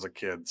when I was a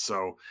kid.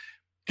 So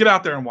get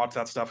out there and watch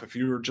that stuff if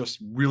you're just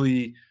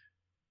really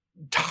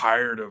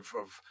tired of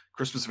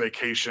Christmas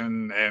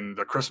Vacation and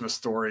A Christmas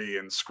Story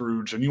and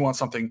Scrooge and you want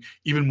something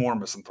even more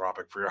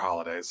misanthropic for your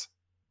holidays.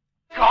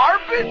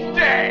 Garbage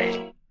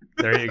Day!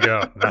 There you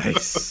go.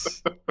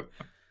 Nice.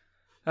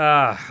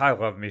 I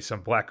love me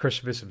some Black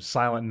Christmas, some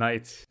Silent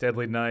Night,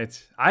 Deadly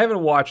Night. I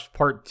haven't watched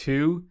part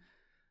 2.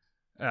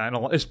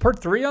 Is part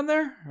 3 on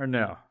there or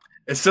no?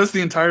 It says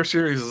the entire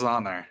series is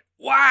on there.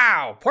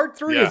 Wow. Part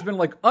 3 has been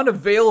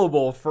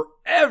unavailable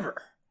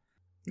forever.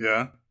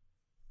 Yeah.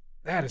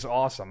 That is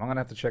awesome. I'm going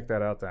to have to check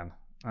that out then.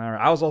 All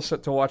right. I was all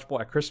set to watch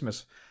Black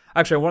Christmas.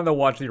 Actually, I wanted to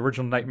watch the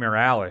original Nightmare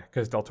Alley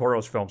because Del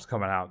Toro's film's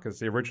coming out because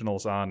the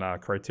original's on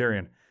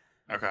Criterion.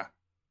 Okay.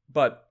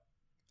 But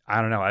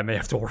I don't know. I may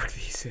have to work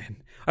these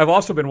in. I've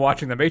also been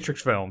watching the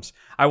Matrix films.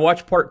 I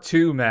watched part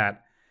 2,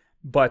 Matt,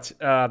 but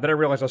then I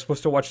realized I was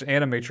supposed to watch the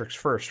Animatrix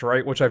first,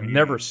 right? Which I've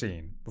never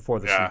seen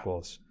before the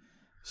sequels.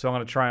 So I'm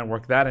going to try and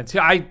work that in.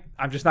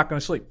 I'm just not going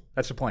to sleep.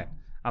 That's the plan.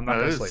 I'm not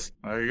going to sleep.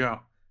 There you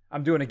go.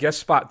 I'm doing a guest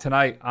spot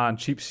tonight on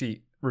Cheap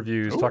Seat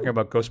Reviews talking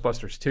about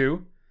Ghostbusters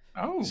 2.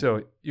 Oh.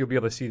 So you'll be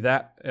able to see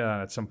that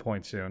at some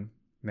point soon.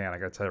 Man, I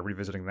got to tell you,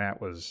 revisiting that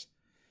was...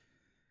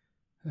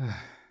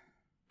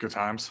 Good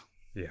times.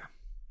 Yeah,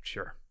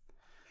 sure.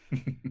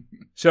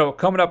 So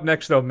coming up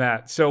next, though,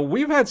 Matt. So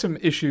we've had some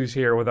issues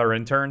here with our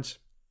interns.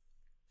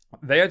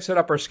 They had set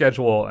up our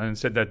schedule and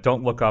said that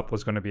Don't Look Up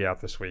was going to be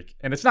out this week.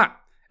 And it's not.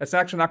 It's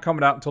actually not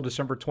coming out until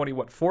December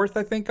 4th,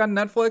 I think, on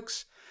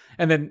Netflix.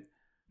 And then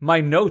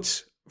my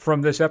notes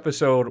from this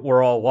episode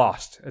were all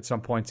lost at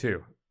some point,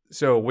 too.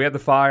 So we had to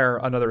fire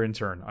another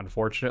intern,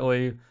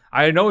 unfortunately.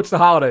 I know it's the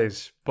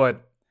holidays,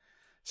 but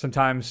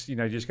sometimes, you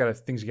just got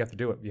things you have to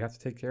do. You have to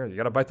take care of it. You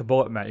got to bite the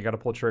bullet, Matt. You got to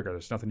pull the trigger.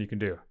 There's nothing you can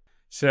do.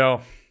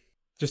 So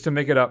just to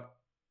make it up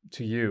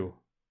to you,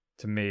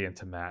 to me, and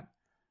to Matt,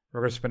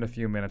 we're going to spend a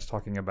few minutes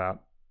talking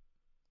about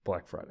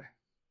Black Friday.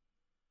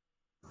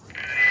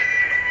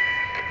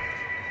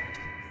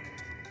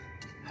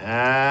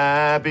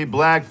 Happy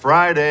Black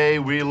Friday.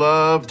 We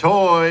love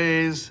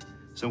toys.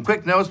 Some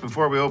quick notes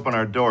before we open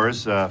our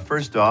doors.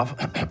 First off,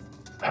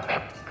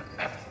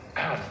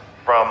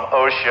 from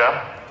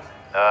OSHA,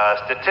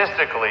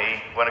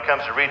 statistically, when it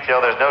comes to retail,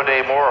 there's no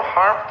day more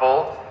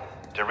harmful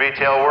to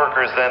retail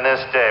workers than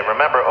this day.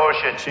 Remember,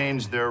 OSHA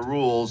changed their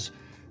rules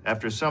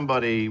after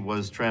somebody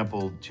was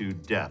trampled to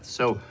death.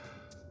 So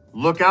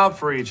look out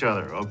for each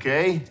other,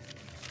 okay?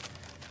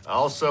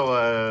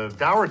 Also,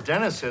 Dower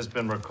Dennis has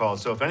been recalled,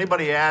 so if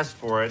anybody asked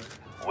for it,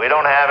 we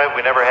don't have it,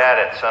 we never had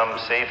it. Some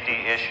safety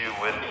issue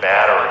with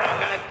battery.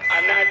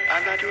 I'm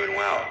not doing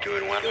well.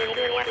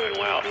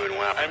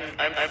 I'm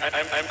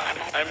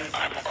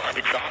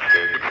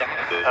exhausted.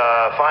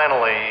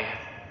 Finally,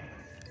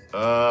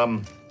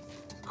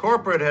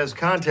 corporate has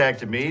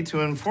contacted me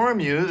to inform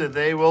you that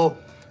they will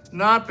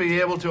not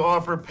be able to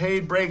offer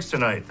paid breaks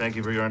tonight. Thank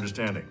you for your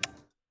understanding.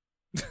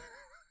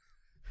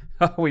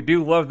 We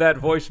do love that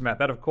voice, Matt.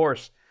 That, of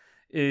course,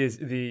 is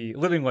the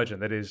living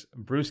legend that is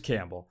Bruce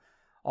Campbell.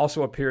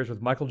 Also appears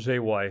with Michael J.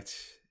 White.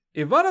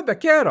 Ivana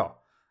Beccaro.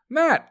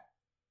 Matt,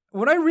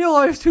 when I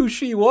realized who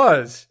she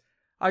was,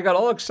 I got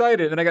all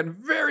excited and I got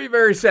very,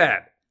 very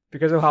sad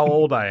because of how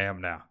old I am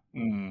now.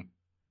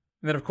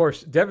 And then, of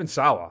course, Devon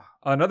Sawa,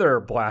 another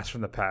blast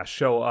from the past,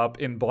 show up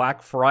in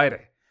Black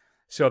Friday.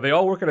 So they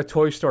all work at a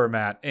toy store,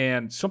 Matt,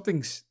 and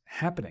something's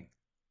happening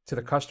to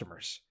the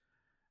customers.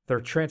 They're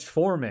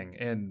transforming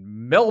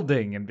and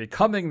melding and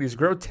becoming these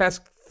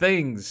grotesque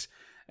things.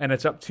 And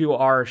it's up to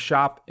our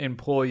shop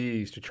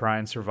employees to try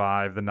and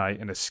survive the night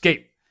and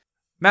escape.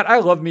 Matt, I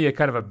love me a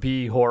kind of a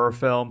B horror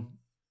film.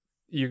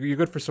 You're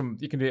good for some,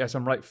 you can do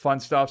some right fun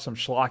stuff, some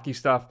schlocky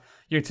stuff.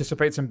 You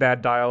anticipate some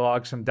bad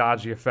dialogue, some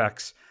dodgy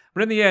effects.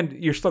 But in the end,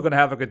 you're still going to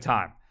have a good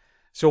time.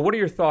 So what are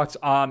your thoughts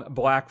on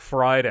Black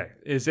Friday?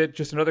 Is it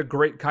just another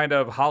great kind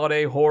of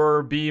holiday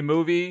horror B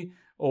movie,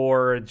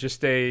 or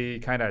just a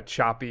kind of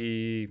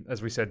choppy,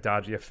 as we said,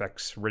 dodgy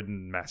effects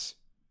ridden mess?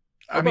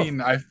 I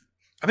mean, I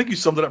think you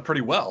summed it up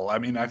pretty well. I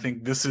mean, I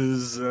think this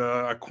is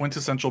a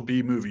quintessential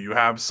B movie. You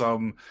have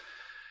some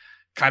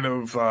kind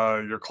of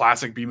your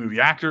classic B movie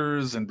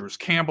actors and Bruce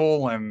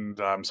Campbell and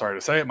I'm sorry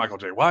to say it, Michael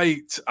J.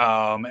 White.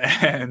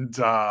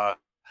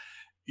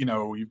 You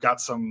know, you've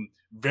got some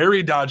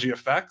very dodgy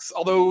effects,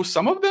 although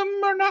some of them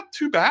are not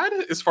too bad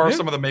as far as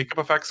some of the makeup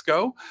effects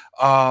go.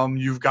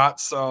 You've got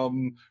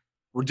some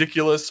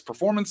ridiculous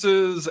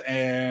performances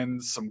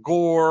and some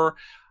gore.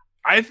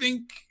 I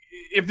think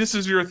if this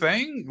is your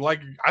thing,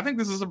 like, I think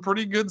this is a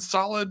pretty good,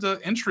 solid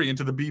entry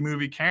into the B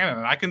movie canon.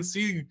 And I can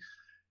see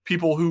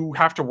people who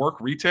have to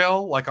work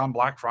retail, like on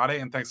Black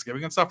Friday and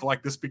Thanksgiving and stuff,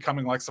 like this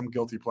becoming like some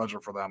guilty pleasure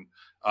for them.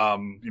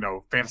 You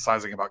know,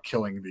 fantasizing about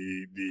killing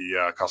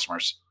the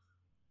customers.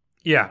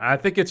 Yeah, I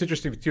think it's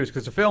interesting too,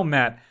 because the film,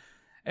 Matt,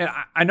 and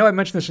I know I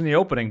mentioned this in the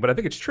opening, but I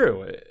think it's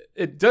true.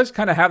 It does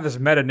kind of have this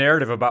meta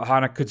narrative about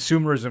how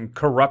consumerism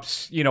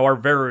corrupts, you know, our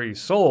very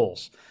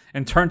souls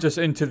and turns us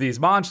into these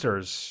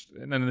monsters.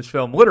 And in this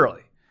film,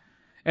 literally,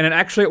 and then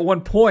actually at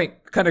one point,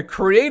 kind of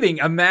creating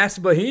a mass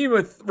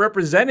behemoth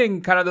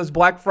representing kind of those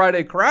Black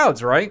Friday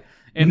crowds, right?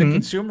 And the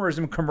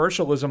consumerism,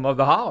 commercialism of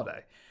the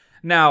holiday.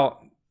 Now,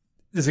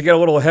 does it get a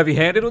little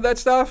heavy-handed with that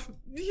stuff?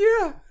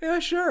 Yeah,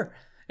 sure.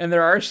 And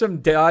there are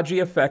some dodgy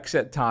effects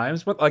at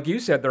times, but like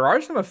you said, there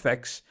are some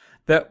effects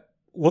that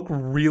look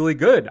really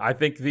good. I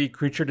think the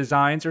creature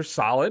designs are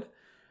solid.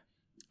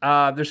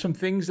 There's some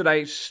things that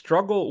I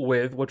struggle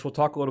with, which we'll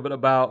talk a little bit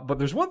about, but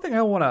there's one thing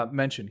I want to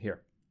mention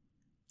here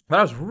that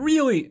I was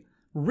really,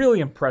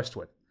 really impressed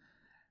with,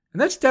 and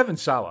that's Devon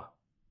Sawa.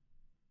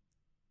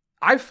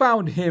 I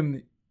found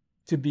him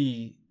to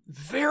be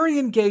very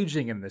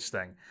engaging in this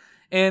thing,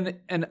 and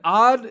an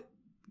odd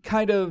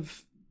kind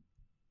of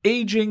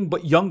aging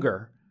but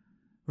younger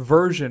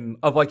version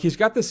of, like, he's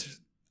got this.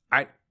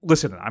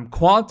 Listen, I'm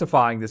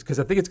quantifying this because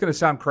I think it's going to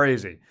sound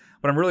crazy,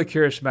 but I'm really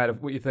curious, Matt,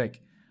 of what you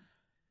think.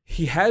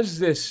 He has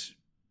this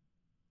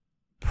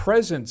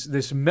presence,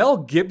 this Mel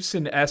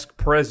Gibson-esque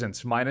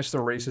presence, minus the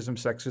racism,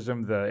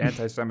 sexism, the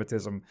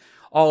anti-Semitism,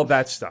 all of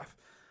that stuff.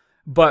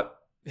 But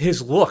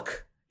his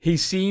look, he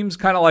seems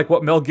kind of like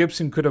what Mel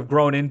Gibson could have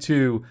grown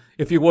into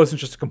if he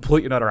wasn't just a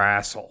complete and utter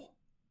asshole.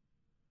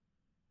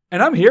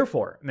 And I'm here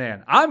for it,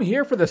 man. I'm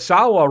here for the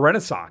Sawa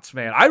Renaissance,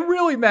 man. I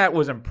really, Matt,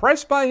 was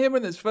impressed by him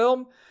in this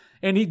film.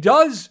 And he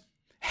does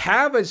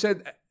have, as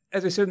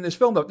I said in this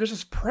film, though, there's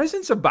this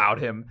presence about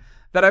him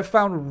that I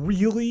found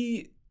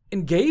really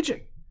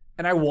engaging.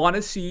 And I want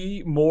to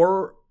see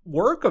more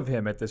work of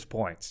him at this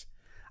point.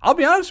 I'll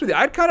be honest with you,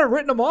 I'd kind of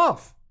written him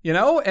off, you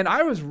know? And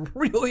I was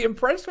really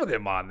impressed with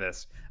him on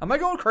this. Am I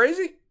going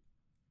crazy?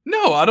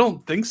 No, I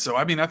don't think so.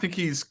 I mean, I think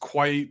he's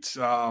quite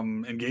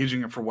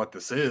engaging for what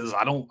this is.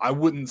 I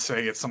wouldn't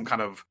say it's some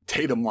kind of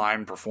Tatum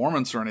line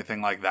performance or anything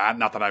like that.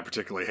 Not that I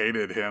particularly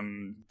hated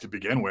him to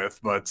begin with,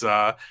 but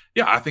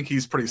yeah, I think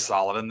he's pretty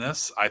solid in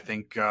this. I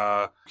think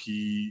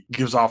he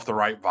gives off the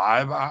right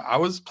vibe. I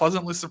was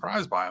pleasantly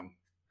surprised by him.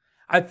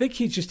 I think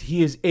he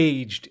has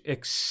aged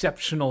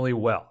exceptionally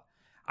well.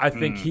 I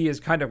think he has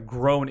kind of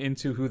grown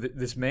into who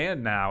this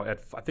man now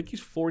I think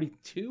he's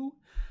 42,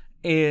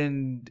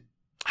 and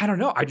I don't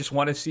know. I just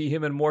want to see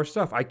him in more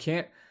stuff. I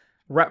can't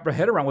wrap my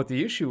head around what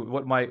the issue,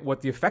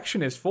 what the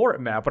affection is for it,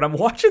 Matt. But I'm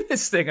watching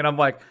this thing and I'm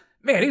like,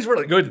 man, he's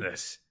really good in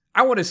this.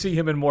 I want to see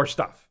him in more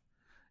stuff,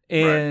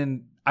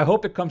 and I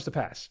hope it comes to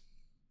pass.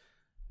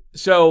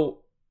 So,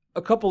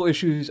 a couple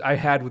issues I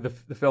had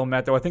with the film,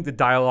 Matt. Though I think the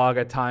dialogue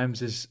at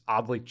times is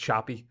oddly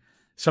choppy.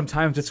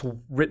 Sometimes it's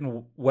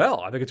written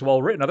well. I think it's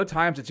well written. Other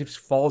times it just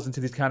falls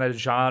into these kind of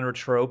genre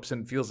tropes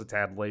and feels a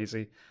tad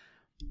lazy.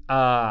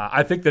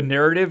 I think the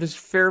narrative is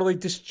fairly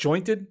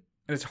disjointed,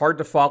 and it's hard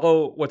to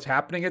follow what's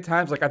happening at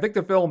times. Like, I think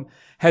the film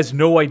has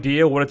no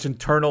idea what its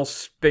internal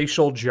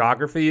spatial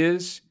geography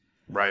is.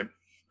 Right.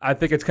 I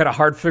think it's kind of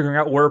hard figuring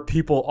out where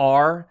people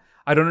are.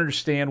 I don't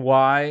understand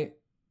why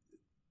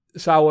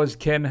Sawa's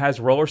Ken has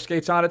roller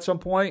skates on at some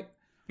point.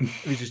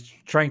 He's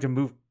just trying to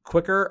move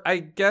quicker, I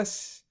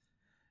guess.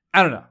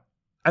 I don't know.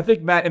 I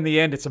think, Matt, in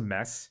the end, it's a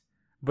mess,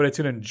 but it's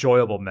an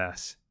enjoyable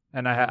mess.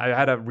 And I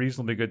had a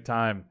reasonably good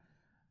time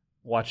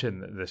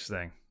watching this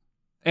thing.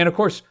 And of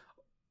course,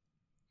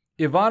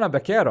 Ivana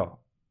Baquero,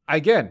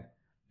 again,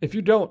 if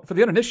you don't, for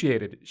the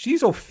uninitiated,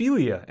 she's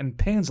Ophelia in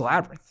Pan's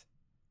Labyrinth.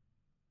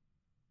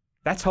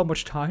 That's how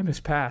much time has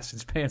passed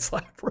since Pan's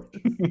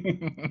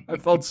Labyrinth. I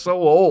felt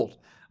so old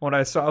when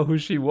I saw who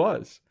she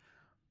was.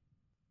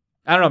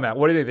 I don't know, Matt.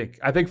 What do you think?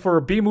 I think for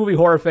B-movie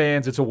horror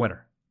fans, it's a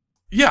winner.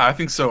 Yeah, I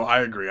think so. I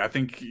agree. I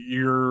think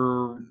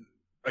you're,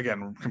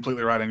 again,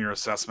 completely right in your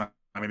assessment.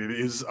 I mean, it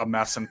is a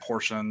mess in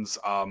portions.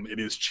 It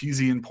is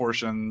cheesy in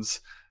portions.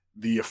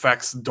 The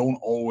effects don't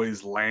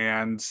always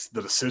land.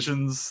 The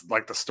decisions,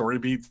 like the story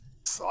beats,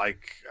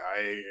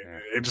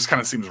 it just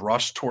kind of seems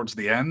rushed towards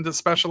the end,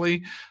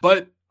 especially.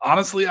 But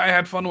honestly, I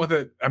had fun with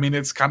it. I mean,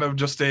 it's kind of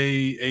just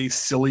a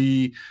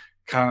silly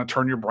kind of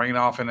turn your brain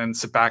off and then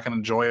sit back and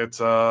enjoy it.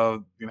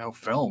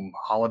 Film,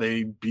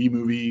 holiday B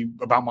movie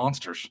about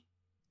monsters.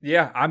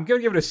 Yeah, I'm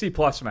gonna give it a C+,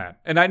 man.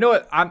 And I know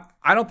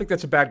I don't think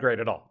that's a bad grade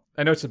at all.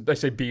 I know I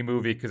say B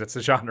movie because it's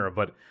the genre,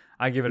 but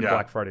I give it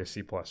Black Friday a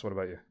C+. What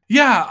about you?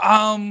 Yeah,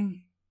 I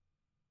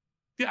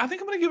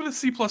think I'm gonna give it a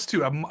C+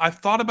 too. I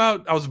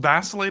was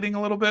vacillating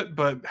a little bit,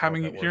 but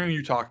hearing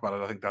you talk about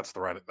it, I think that's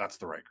the right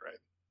grade.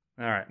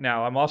 All right,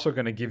 now I'm also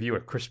gonna give you a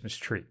Christmas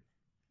treat.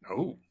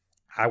 Oh,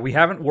 we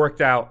haven't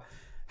worked out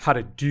how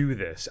to do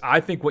this.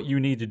 I think what you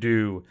need to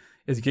do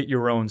is get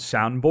your own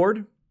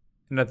soundboard.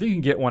 And I think you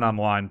can get one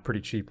online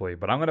pretty cheaply,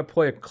 but I'm going to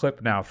play a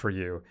clip now for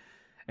you,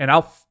 and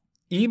I'll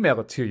email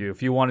it to you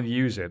if you want to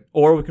use it,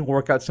 or we can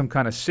work out some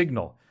kind of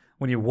signal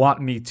when you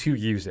want me to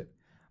use it.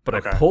 But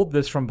okay. I pulled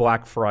this from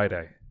Black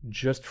Friday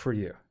just for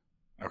you.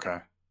 Okay.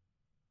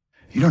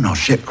 You don't know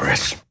shit,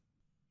 Chris.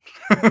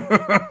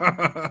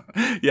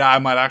 Yeah, I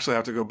might actually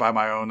have to go buy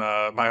my own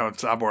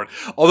soundboard.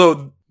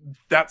 Although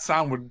that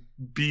sound would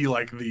be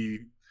like the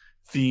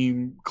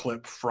theme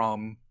clip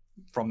from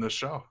this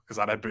show, because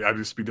I'd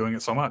just be doing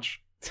it so much.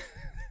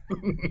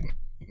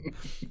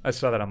 I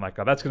saw that. I'm like,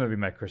 oh, that's going to be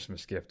my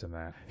Christmas gift to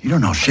Matt. You don't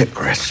know shit,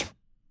 Chris.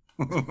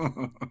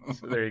 So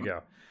there you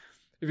go.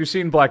 If you've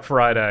seen Black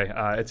Friday,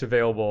 it's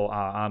available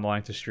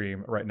online to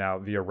stream right now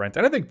via rent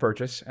and I think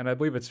purchase, and I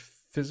believe it's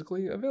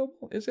physically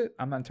available. Is it?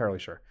 I'm not entirely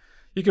sure.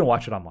 You can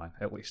watch it online,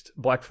 at least.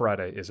 Black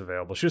Friday is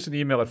available. Shoot us an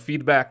email at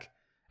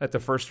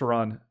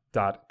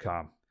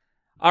feedback@thefirstrun.com.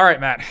 All right,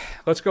 Matt,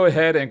 let's go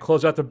ahead and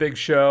close out the big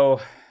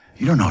show.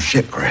 You don't know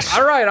shit, Chris.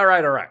 All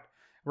right.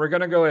 We're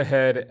going to go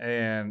ahead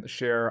and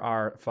share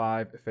our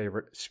 5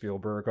 favorite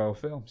Spielberg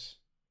films.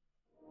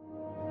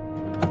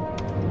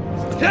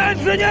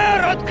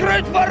 Инженер,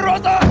 открыть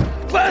ворота!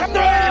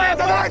 Быстрее!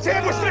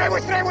 Давайте!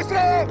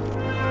 Быстрее!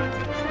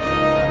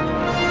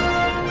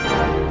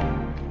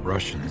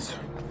 Russians.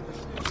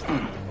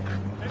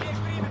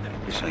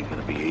 This ain't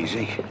gonna be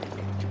easy.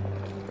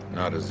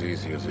 Not as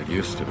easy as it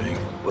used to be.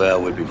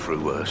 Well, we've been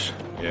through worse.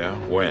 Yeah?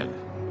 When?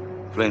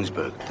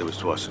 Flensburg, there was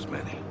twice as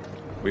many.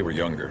 We were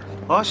younger.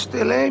 I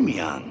still am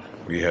young.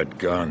 We had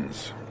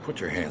guns. Put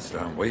your hands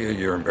down, will you?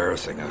 You're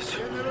embarrassing us.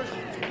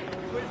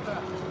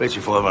 Bet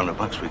you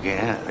 $500 we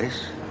get out of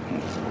this.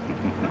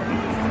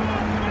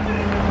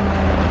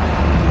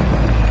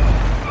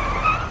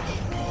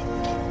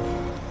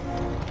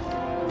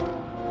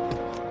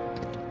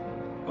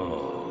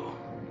 Oh,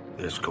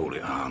 let's call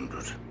it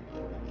 100.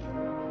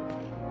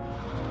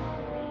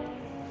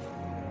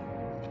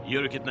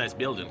 You recognize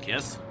building,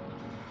 yes?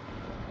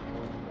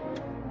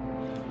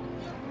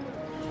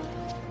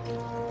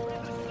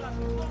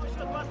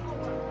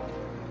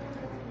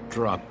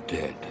 Drop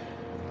dead.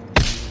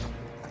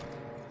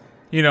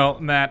 You know,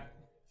 Matt,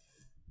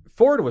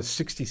 Ford was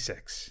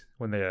 66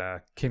 when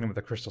the Kingdom of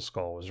the Crystal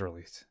Skull was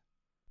released.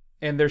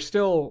 And they're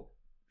still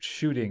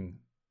shooting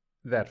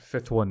that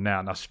 5th one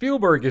now. Now,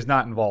 Spielberg is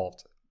not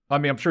involved. I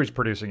mean, I'm sure he's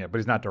producing it, but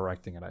he's not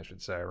directing it, I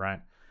should say, right?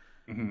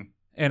 Mm-hmm.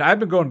 And I've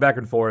been going back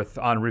and forth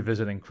on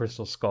revisiting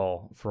Crystal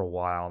Skull for a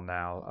while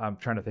now. I'm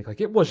trying to think,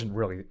 like, it wasn't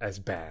really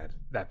that bad,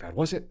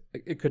 was it?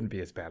 It couldn't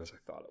be as bad as I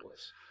thought it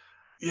was.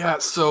 Yeah,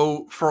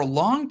 so for a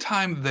long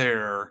time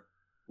there,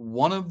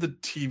 one of the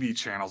TV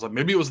channels, like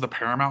maybe it was the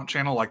Paramount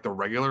channel, like the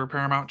regular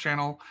Paramount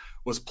channel,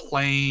 was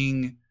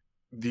playing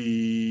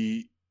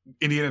the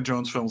Indiana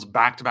Jones films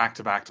back to back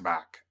to back to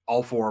back.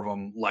 All 4 of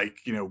them, like,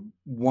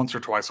 once or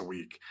twice a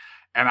week.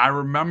 And I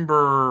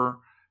remember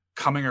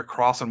coming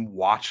across and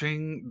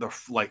watching the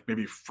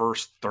maybe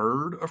first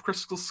third of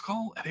Crystal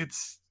Skull, and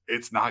it's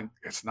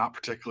not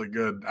particularly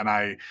good. And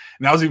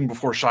that was even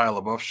before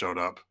Shia LaBeouf showed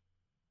up.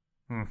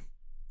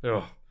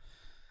 Oh,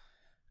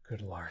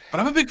 good Lord. But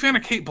I'm a big fan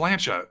of Cate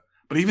Blanchett.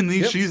 But even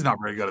she's not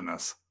very good in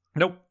this.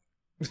 Nope.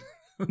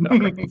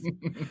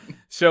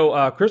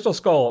 So Crystal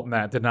Skull,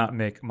 Matt, did not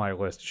make my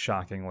list,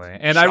 shockingly.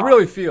 And I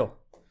really feel,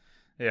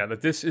 that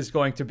this is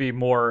going to be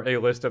more a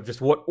list of just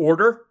what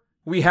order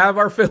we have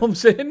our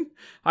films in.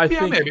 I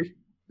think maybe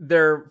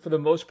they're, for the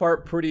most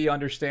part, pretty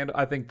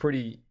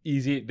pretty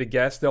easy to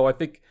guess. Though I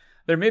think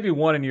there may be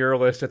one in your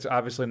list that's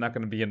obviously not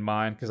going to be in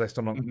mine because I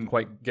still don't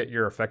quite get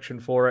your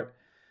affection for it.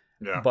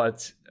 Yeah.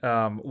 But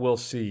we'll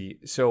see.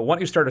 So why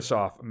don't you start us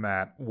off,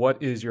 Matt?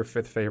 What is your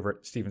 5th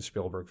favorite Steven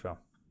Spielberg film?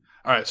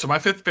 All right. So my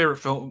 5th favorite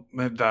film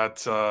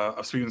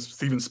of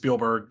Steven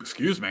Spielberg,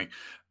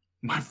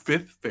 my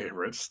 5th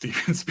favorite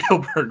Steven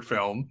Spielberg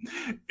film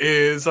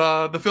is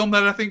the film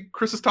that I think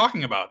Chris is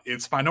talking about.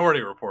 It's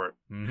Minority Report.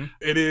 Mm-hmm.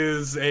 It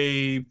is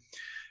a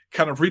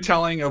kind of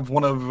retelling of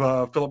one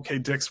of Philip K.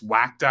 Dick's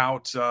whacked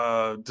out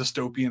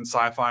dystopian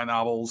sci-fi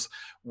novels,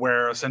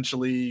 where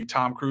essentially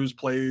Tom Cruise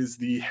plays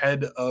the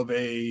head of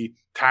a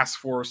task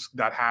force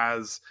that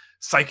has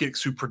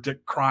psychics who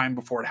predict crime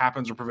before it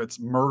happens or prevents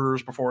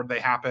murders before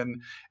they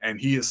happen. And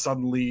he is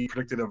suddenly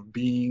predicted of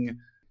being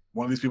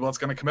one of these people that's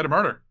going to commit a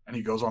murder, and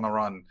he goes on the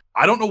run.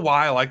 I don't know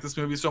why I like this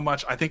movie so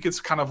much. I think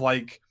it's kind of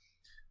like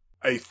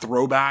a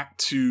throwback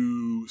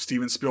to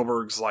Steven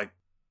Spielberg's like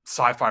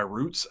sci-fi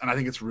roots, and I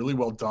think it's really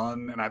well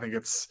done, and I think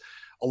it's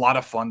a lot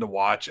of fun to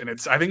watch, and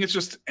I think it's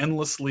just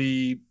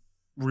endlessly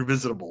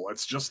revisitable.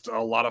 It's just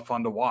a lot of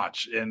fun to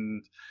watch,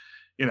 and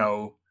you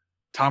know,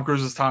 Tom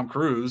Cruise is Tom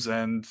Cruise,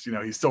 and you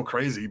know, he's still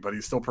crazy, but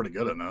he's still pretty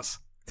good in this.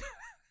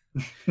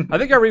 I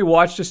think I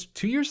rewatched this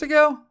 2 years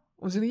ago.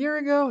 Was it a year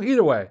ago?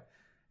 Either way,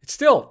 it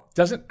still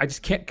doesn't. I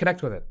just can't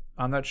connect with it.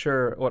 I'm not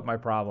sure what my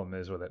problem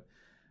is with it,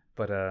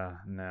 but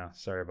no,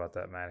 sorry about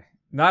that, Matty.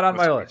 Not on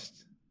my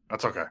list.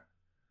 That's okay.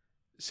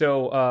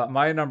 So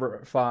my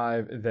number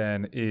 5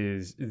 then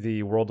is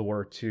the World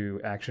War II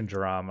action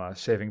drama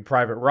Saving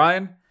Private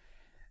Ryan.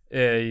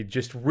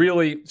 Just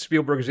really,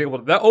 Spielberg is able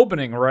to, that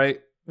opening,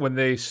 right, when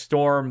they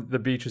storm the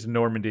beaches of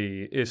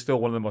Normandy is still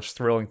one of the most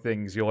thrilling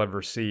things you'll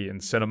ever see in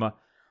cinema.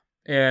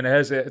 And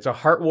it's a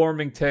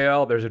heartwarming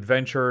tale. There's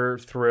adventure,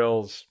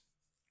 thrills.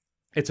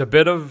 It's a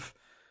bit of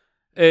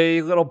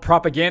a little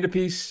propaganda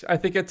piece, I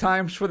think, at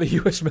times for the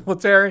U.S.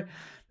 military.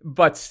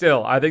 But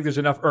still, I think there's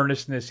enough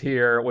earnestness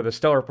here with a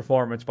stellar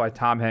performance by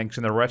Tom Hanks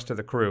and the rest of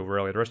the crew,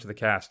 really, the rest of the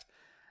cast,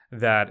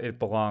 that it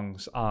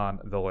belongs on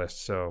the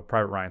list. So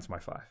Private Ryan's my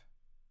 5.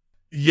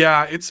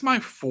 Yeah, it's my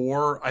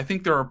 4. I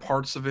think there are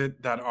parts of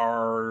it that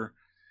are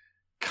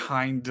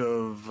kind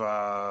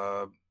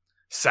of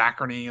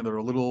saccharine. They're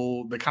a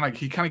little,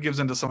 he kind of gives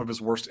into some of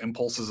his worst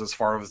impulses as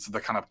far as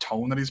the kind of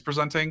tone that he's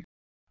presenting.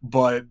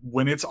 But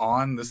when it's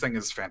on, this thing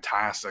is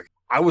fantastic.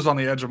 I was on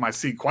the edge of my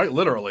seat, quite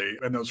literally,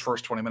 in those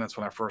first 20 minutes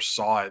when I first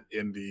saw it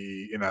in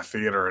a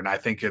theater. And I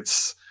think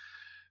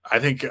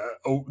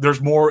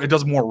there's more. It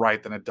does more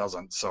right than it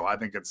doesn't. So I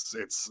think it's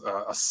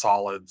a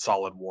solid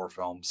war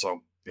film. So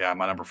yeah,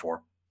 my number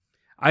 4.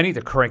 I need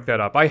to crank that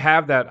up. I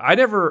have that. I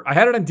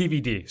had it on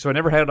DVD, so I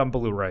never had it on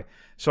Blu-ray.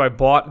 So I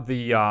bought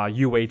the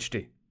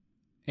UHD,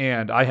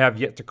 and I have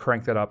yet to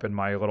crank that up in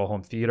my little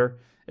home theater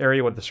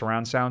area with the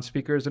surround sound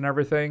speakers and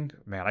everything.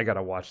 Man, I got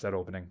to watch that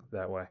opening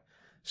that way.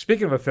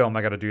 Speaking of a film,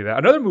 I got to do that.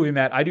 Another movie,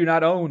 Matt, I do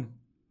not own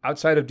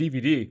outside of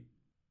DVD.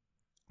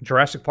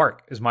 Jurassic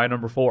Park is my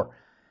number 4.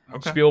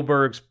 Okay.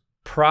 Spielberg's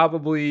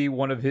probably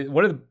one of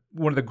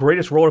the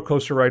greatest roller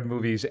coaster ride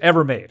movies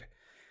ever made.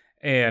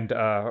 And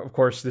of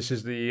course, this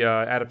is the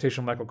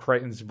adaptation of Michael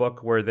Crichton's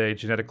book where they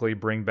genetically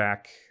bring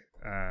back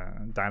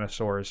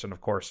dinosaurs, and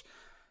of course,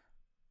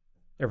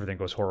 everything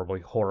goes horribly,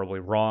 horribly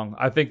wrong.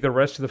 I think the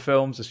rest of the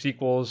films, the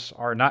sequels,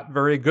 are not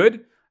very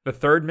good. The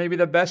third may be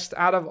the best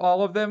out of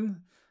all of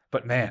them.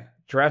 But man,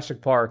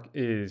 Jurassic Park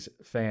is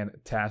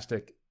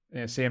fantastic.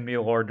 And Sam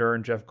Neill, Laura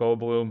Dern, Jeff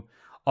Goldblum,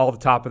 all at the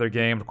top of their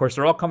game. Of course,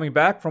 they're all coming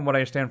back from what I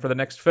understand for the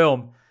next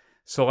film.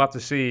 So we'll have to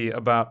see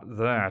about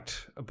that.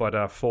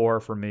 But 4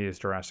 for me is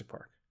Jurassic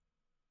Park.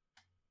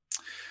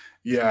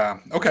 Yeah.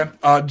 Okay.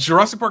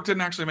 Jurassic Park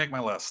didn't actually make my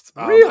list.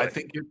 Really? I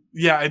think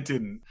it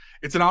didn't.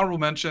 It's an honorable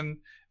mention.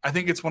 I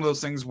think it's one of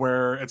those things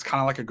where it's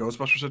kind of like a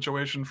Ghostbuster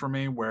situation for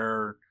me,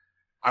 where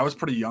I was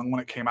pretty young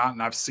when it came out,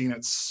 and I've seen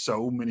it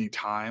so many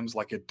times.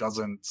 Like it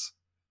doesn't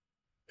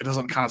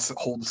kind of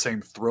hold the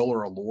same thrill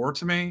or allure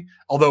to me.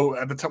 Although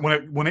at the time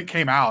when it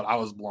came out, I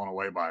was blown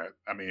away by it.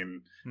 I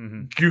mean,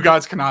 you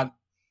guys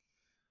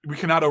we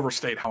cannot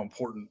overstate how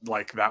important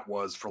like that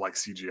was for like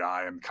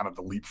CGI and kind of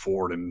the leap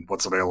forward in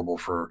what's available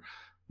for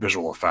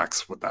visual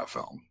effects with that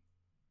film.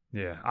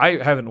 Yeah, I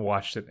haven't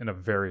watched it in a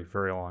very,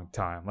 very long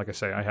time. Like I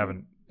say, I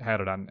haven't had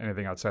it on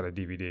anything outside of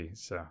DVD,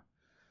 so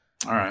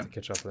all right, have to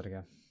catch up with it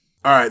again.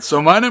 All right,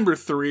 so my number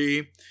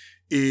 3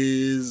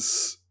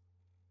 is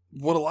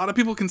what a lot of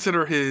people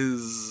consider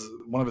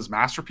one of his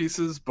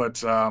masterpieces,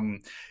 but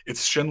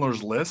it's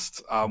Schindler's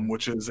List,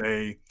 which is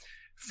a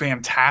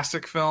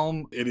fantastic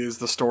film. It is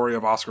the story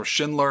of Oskar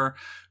Schindler,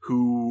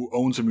 who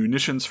owns a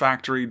munitions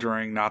factory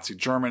during Nazi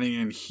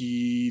Germany, and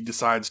he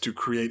decides to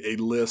create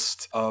a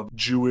list of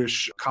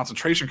Jewish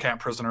concentration camp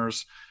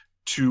prisoners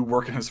to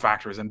work in his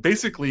factories, and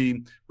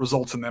basically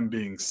results in them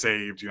being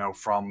saved,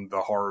 from the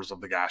horrors of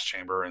the gas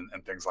chamber and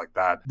things like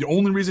that. The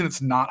only reason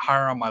it's not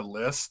higher on my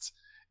list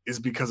is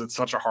because it's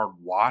such a hard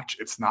watch.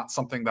 It's not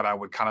something that I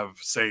would kind of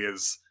say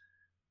is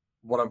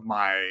one of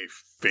my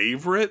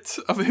favorite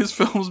of his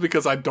films,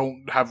 because I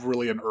don't have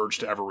really an urge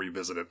to ever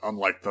revisit it,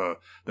 unlike the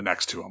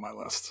next 2 on my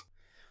list.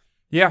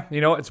 Yeah,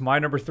 it's my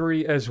number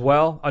 3 as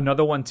well.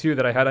 Another one too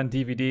that I had on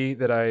DVD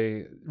that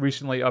I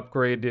recently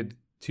upgraded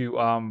to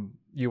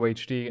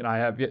UHD, and I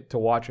have yet to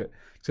watch it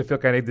because I feel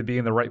like I need to be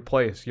in the right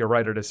place. You're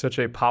right, it is such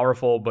a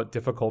powerful but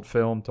difficult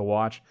film to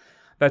watch.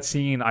 That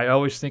scene, I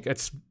always think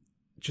it's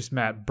just,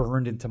 Matt,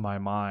 burned into my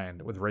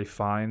mind with Ralph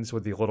Fiennes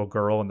with the little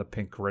girl in the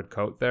pink red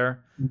coat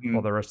there,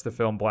 while the rest of the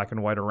film black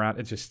and white around.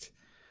 It just,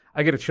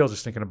 I get a chill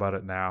just thinking about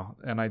it now,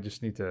 and I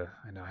just need to.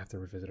 I know I have to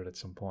revisit it at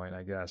some point,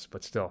 I guess,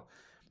 but still,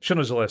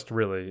 Schindler's List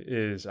really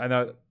is.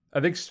 I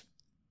think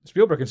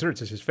Spielberg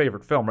considers this his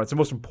favorite film. Right, it's the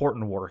most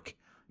important work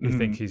you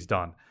think he's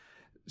done.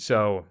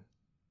 So,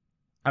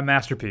 a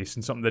masterpiece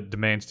and something that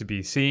demands to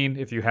be seen.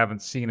 If you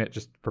haven't seen it,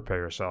 just prepare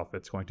yourself.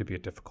 It's going to be a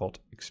difficult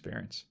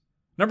experience.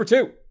 Number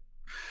 2.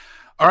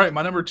 All right,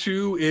 my number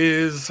 2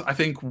 is, I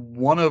think,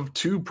 one of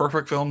 2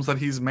 perfect films that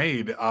he's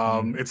made.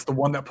 It's the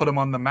one that put him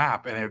on the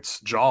map, and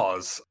it's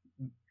Jaws.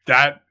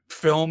 That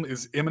film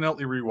is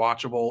eminently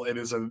rewatchable. It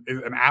is an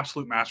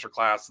absolute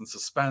masterclass in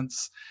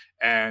suspense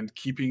and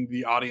keeping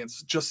the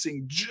audience just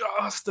seeing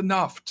just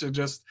enough to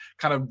just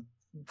kind of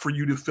for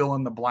you to fill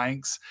in the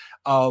blanks.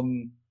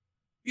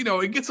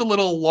 It gets a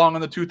little long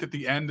on the tooth at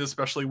the end,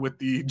 especially with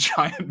the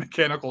giant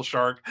mechanical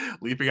shark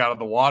leaping out of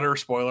the water.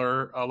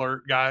 Spoiler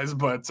alert, guys.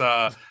 But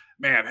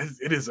man,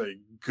 it is a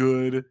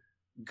good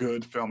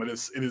film. It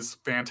is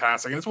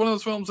fantastic. And it's one of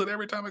those films that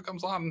every time it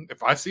comes on,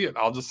 if I see it,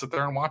 I'll just sit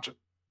there and watch it.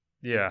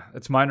 Yeah,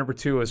 it's my number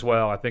 2 as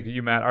well. I think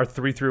you, Matt, our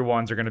 3 through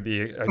 1s are going to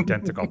be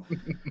identical.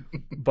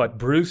 But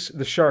Bruce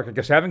the Shark, I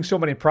guess having so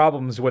many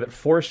problems with it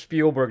forced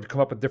Spielberg to come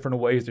up with different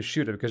ways to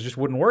shoot it because it just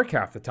wouldn't work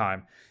half the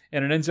time.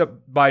 And it ends up,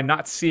 by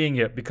not seeing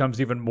it,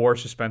 becomes even more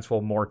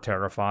suspenseful, more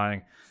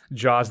terrifying.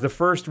 Jaws, the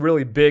first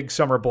really big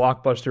summer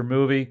blockbuster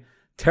movie.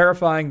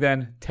 Terrifying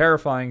then,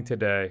 terrifying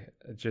today.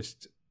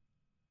 Just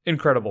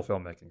incredible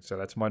filmmaking. So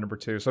that's my number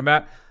 2. So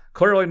Matt,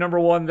 clearly number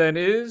 1 then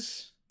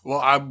is... Well,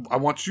 I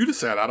want you to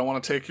say it. I don't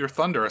want to take your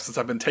thunder since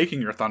I've been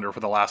taking your thunder for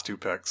the last 2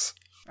 picks.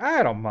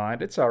 I don't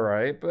mind. It's all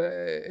right. But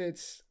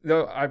it's...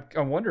 though I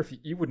wonder if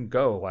you wouldn't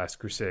go Last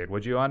Crusade,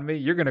 would you, on me?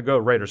 You're going to go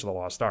Raiders of the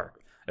Lost Ark.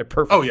 A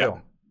perfect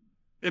film.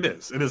 It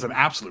is. It is an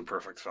absolute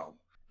perfect film.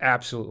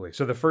 Absolutely.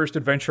 So the first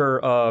adventure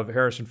of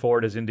Harrison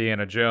Ford as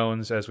Indiana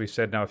Jones, as we've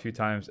said now a few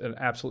times, an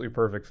absolutely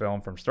perfect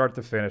film from start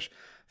to finish.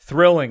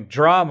 Thrilling,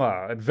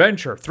 drama,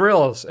 adventure,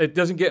 thrills. It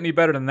doesn't get any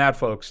better than that,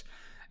 folks.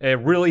 It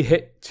really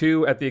hit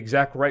 2 at the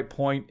exact right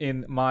point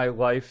in my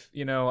life.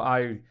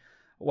 I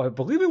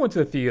believe I went to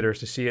the theaters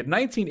to see it.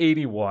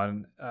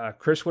 1981,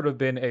 Chris would have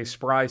been a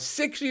spry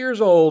 6 years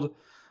old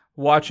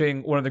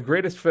watching one of the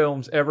greatest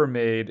films ever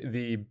made,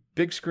 the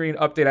big screen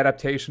update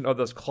adaptation of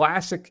those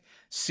classic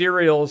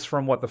serials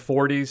from, the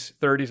 40s,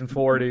 30s, and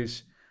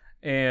 40s,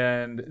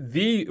 and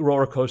the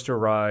roller coaster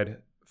ride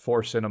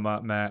for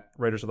cinema, Matt,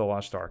 Raiders of the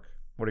Lost Ark.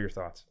 What are your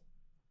thoughts?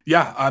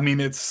 Yeah, I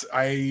mean,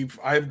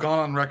 I've gone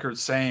on record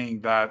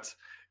saying that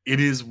it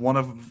is one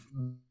of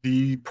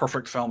the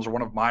perfect films, or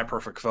one of my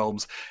perfect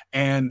films.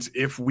 And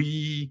if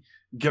we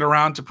get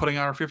around to putting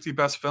our 50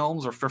 best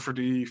films or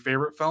 50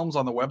 favorite films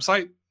on the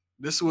website,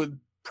 this would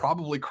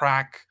probably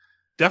crack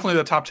definitely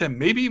the top 10,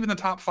 maybe even the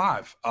top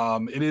 5.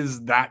 It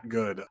is that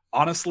good.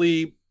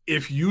 Honestly,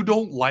 if you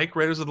don't like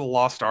Raiders of the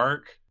Lost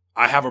Ark,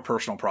 I have a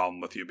personal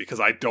problem with you because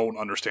I don't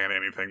understand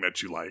anything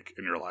that you like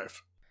in your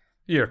life.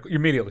 You're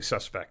immediately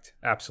suspect.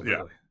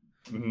 Absolutely.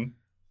 Yeah. Mm-hmm.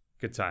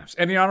 Good times.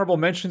 Any honorable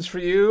mentions for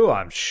you?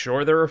 I'm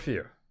sure there are a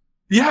few.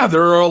 Yeah,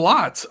 there are a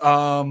lot.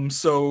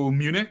 So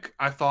Munich,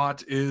 I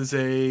thought, is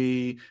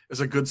a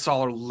good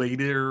solid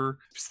later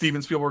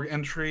Steven Spielberg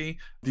entry.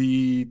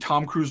 The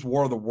Tom Cruise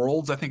War of the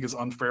Worlds, I think, is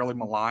unfairly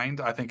maligned.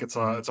 I think it's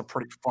a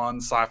pretty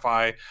fun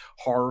sci-fi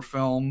horror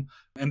film.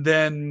 And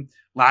then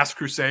Last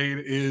Crusade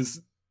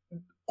is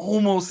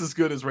almost as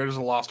good as Raiders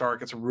of the Lost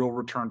Ark. It's a real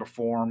return to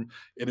form.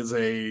 It is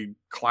a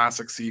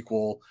classic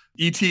sequel.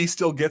 E.T.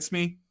 still gets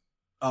me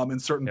in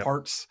certain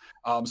parts,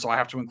 so I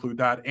have to include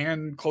that.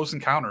 And Close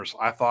Encounters,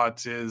 I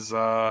thought, is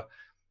a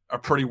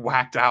pretty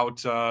whacked out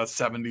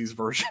 70s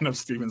version of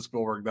Steven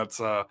Spielberg.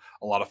 That's a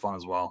lot of fun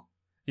as well.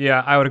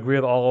 Yeah, I would agree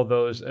with all of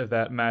those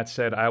that Matt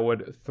said. I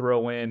would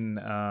throw in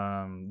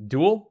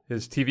Duel,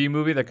 his TV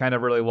movie that kind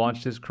of really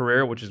launched his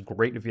career, which is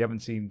great if you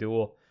haven't seen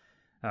Duel.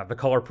 The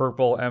Color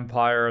Purple,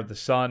 Empire of the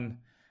Sun.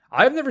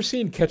 I've never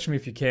seen Catch Me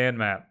If You Can,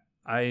 Matt.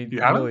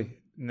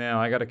 No,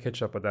 I got to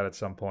catch up with that at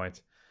some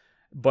point.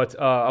 But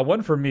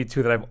one for me,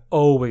 too, that I've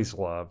always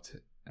loved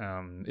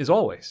is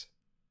Always.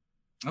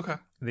 Okay.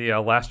 The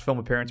last film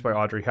appearance by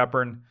Audrey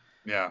Hepburn.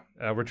 Yeah.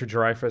 Richard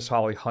Dreyfuss,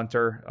 Holly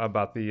Hunter,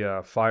 about the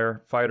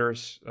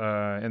firefighters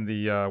in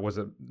the, was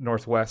it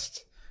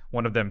Northwest?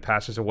 One of them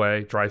passes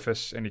away,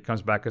 Dreyfuss, and he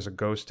comes back as a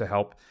ghost to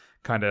help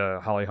kind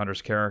of Holly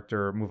Hunter's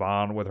character move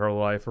on with her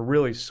life. A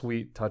really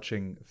sweet,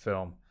 touching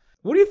film.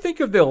 What do you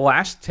think of the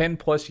last 10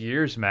 plus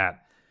years,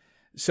 Matt?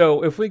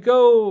 So if we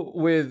go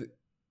with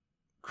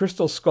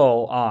Crystal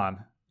Skull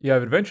on, you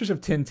have Adventures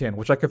of Tintin,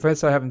 which I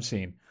confess I haven't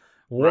seen.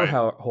 War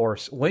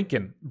Horse,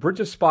 Lincoln, Bridge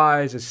of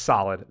Spies is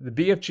solid. The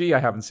BFG I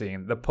haven't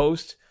seen. The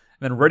Post,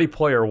 and then Ready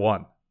Player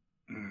One.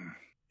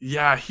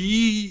 Yeah,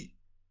 he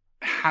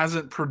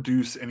hasn't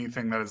produced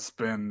anything that has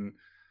been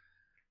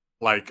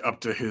like up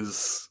to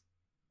his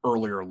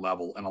earlier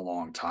level in a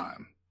long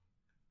time.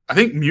 I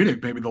think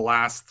Munich may be the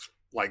last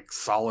like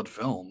solid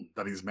film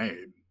that he's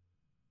made.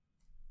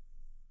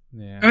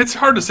 Yeah. And it's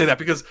hard to say that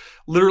because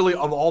literally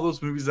of all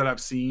those movies that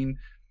I've seen,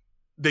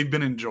 they've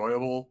been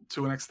enjoyable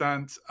to an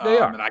extent. They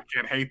are. And I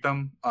can't hate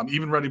them.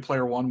 Even Ready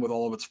Player One, with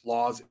all of its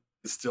flaws,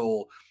 is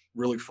still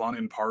really fun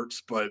in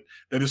parts, but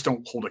they just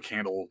don't hold a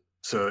candle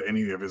to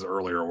any of his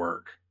earlier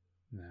work.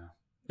 No.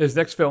 His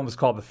next film is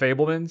called The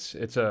Fablemans.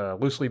 It's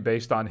loosely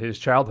based on his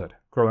childhood,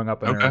 growing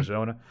up in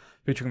Arizona,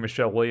 featuring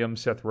Michelle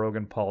Williams, Seth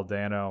Rogen, Paul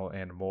Dano,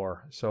 and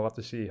more. So we'll have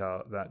to see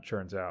how that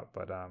turns out.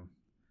 But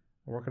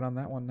we're working on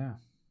that one now.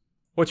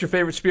 What's your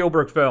favorite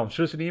Spielberg film?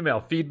 Shoot us an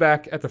email,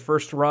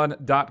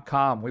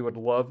 feedback@thefirstrun.com. We would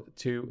love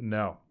to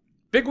know.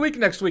 Big week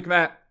next week,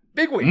 Matt.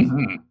 Big week.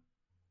 Mm-hmm.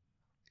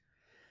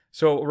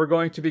 So we're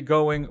going to be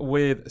going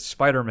with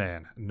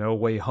Spider-Man, No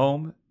Way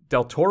Home.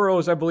 Del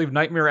Toro's, I believe,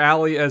 Nightmare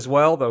Alley as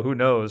well, though who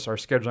knows? Our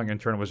scheduling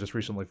intern was just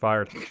recently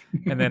fired.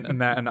 And then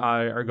Matt and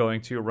I are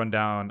going to run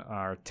down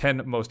our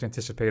 10 most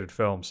anticipated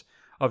films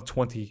of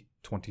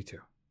 2022.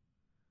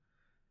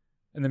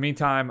 In the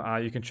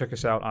meantime, you can check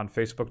us out on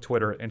Facebook,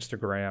 Twitter,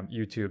 Instagram,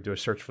 YouTube. Do a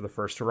search for The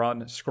First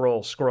Run.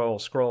 Scroll.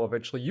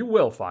 Eventually, you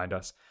will find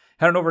us.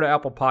 Head on over to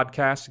Apple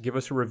Podcasts. Give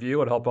us a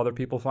review. It'll help other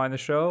people find the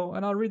show.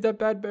 And I'll read that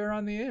bad bear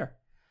on the air.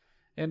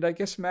 And I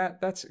guess,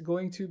 Matt, that's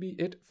going to be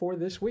it for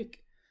this week.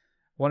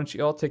 Why don't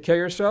you all take care of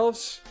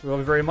yourselves? We love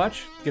you very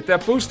much. Get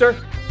that booster.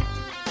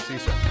 See you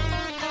soon.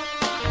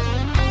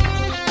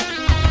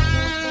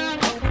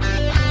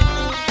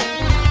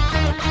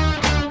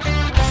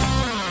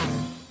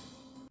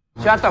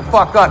 Shut the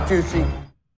fuck up, Juicy.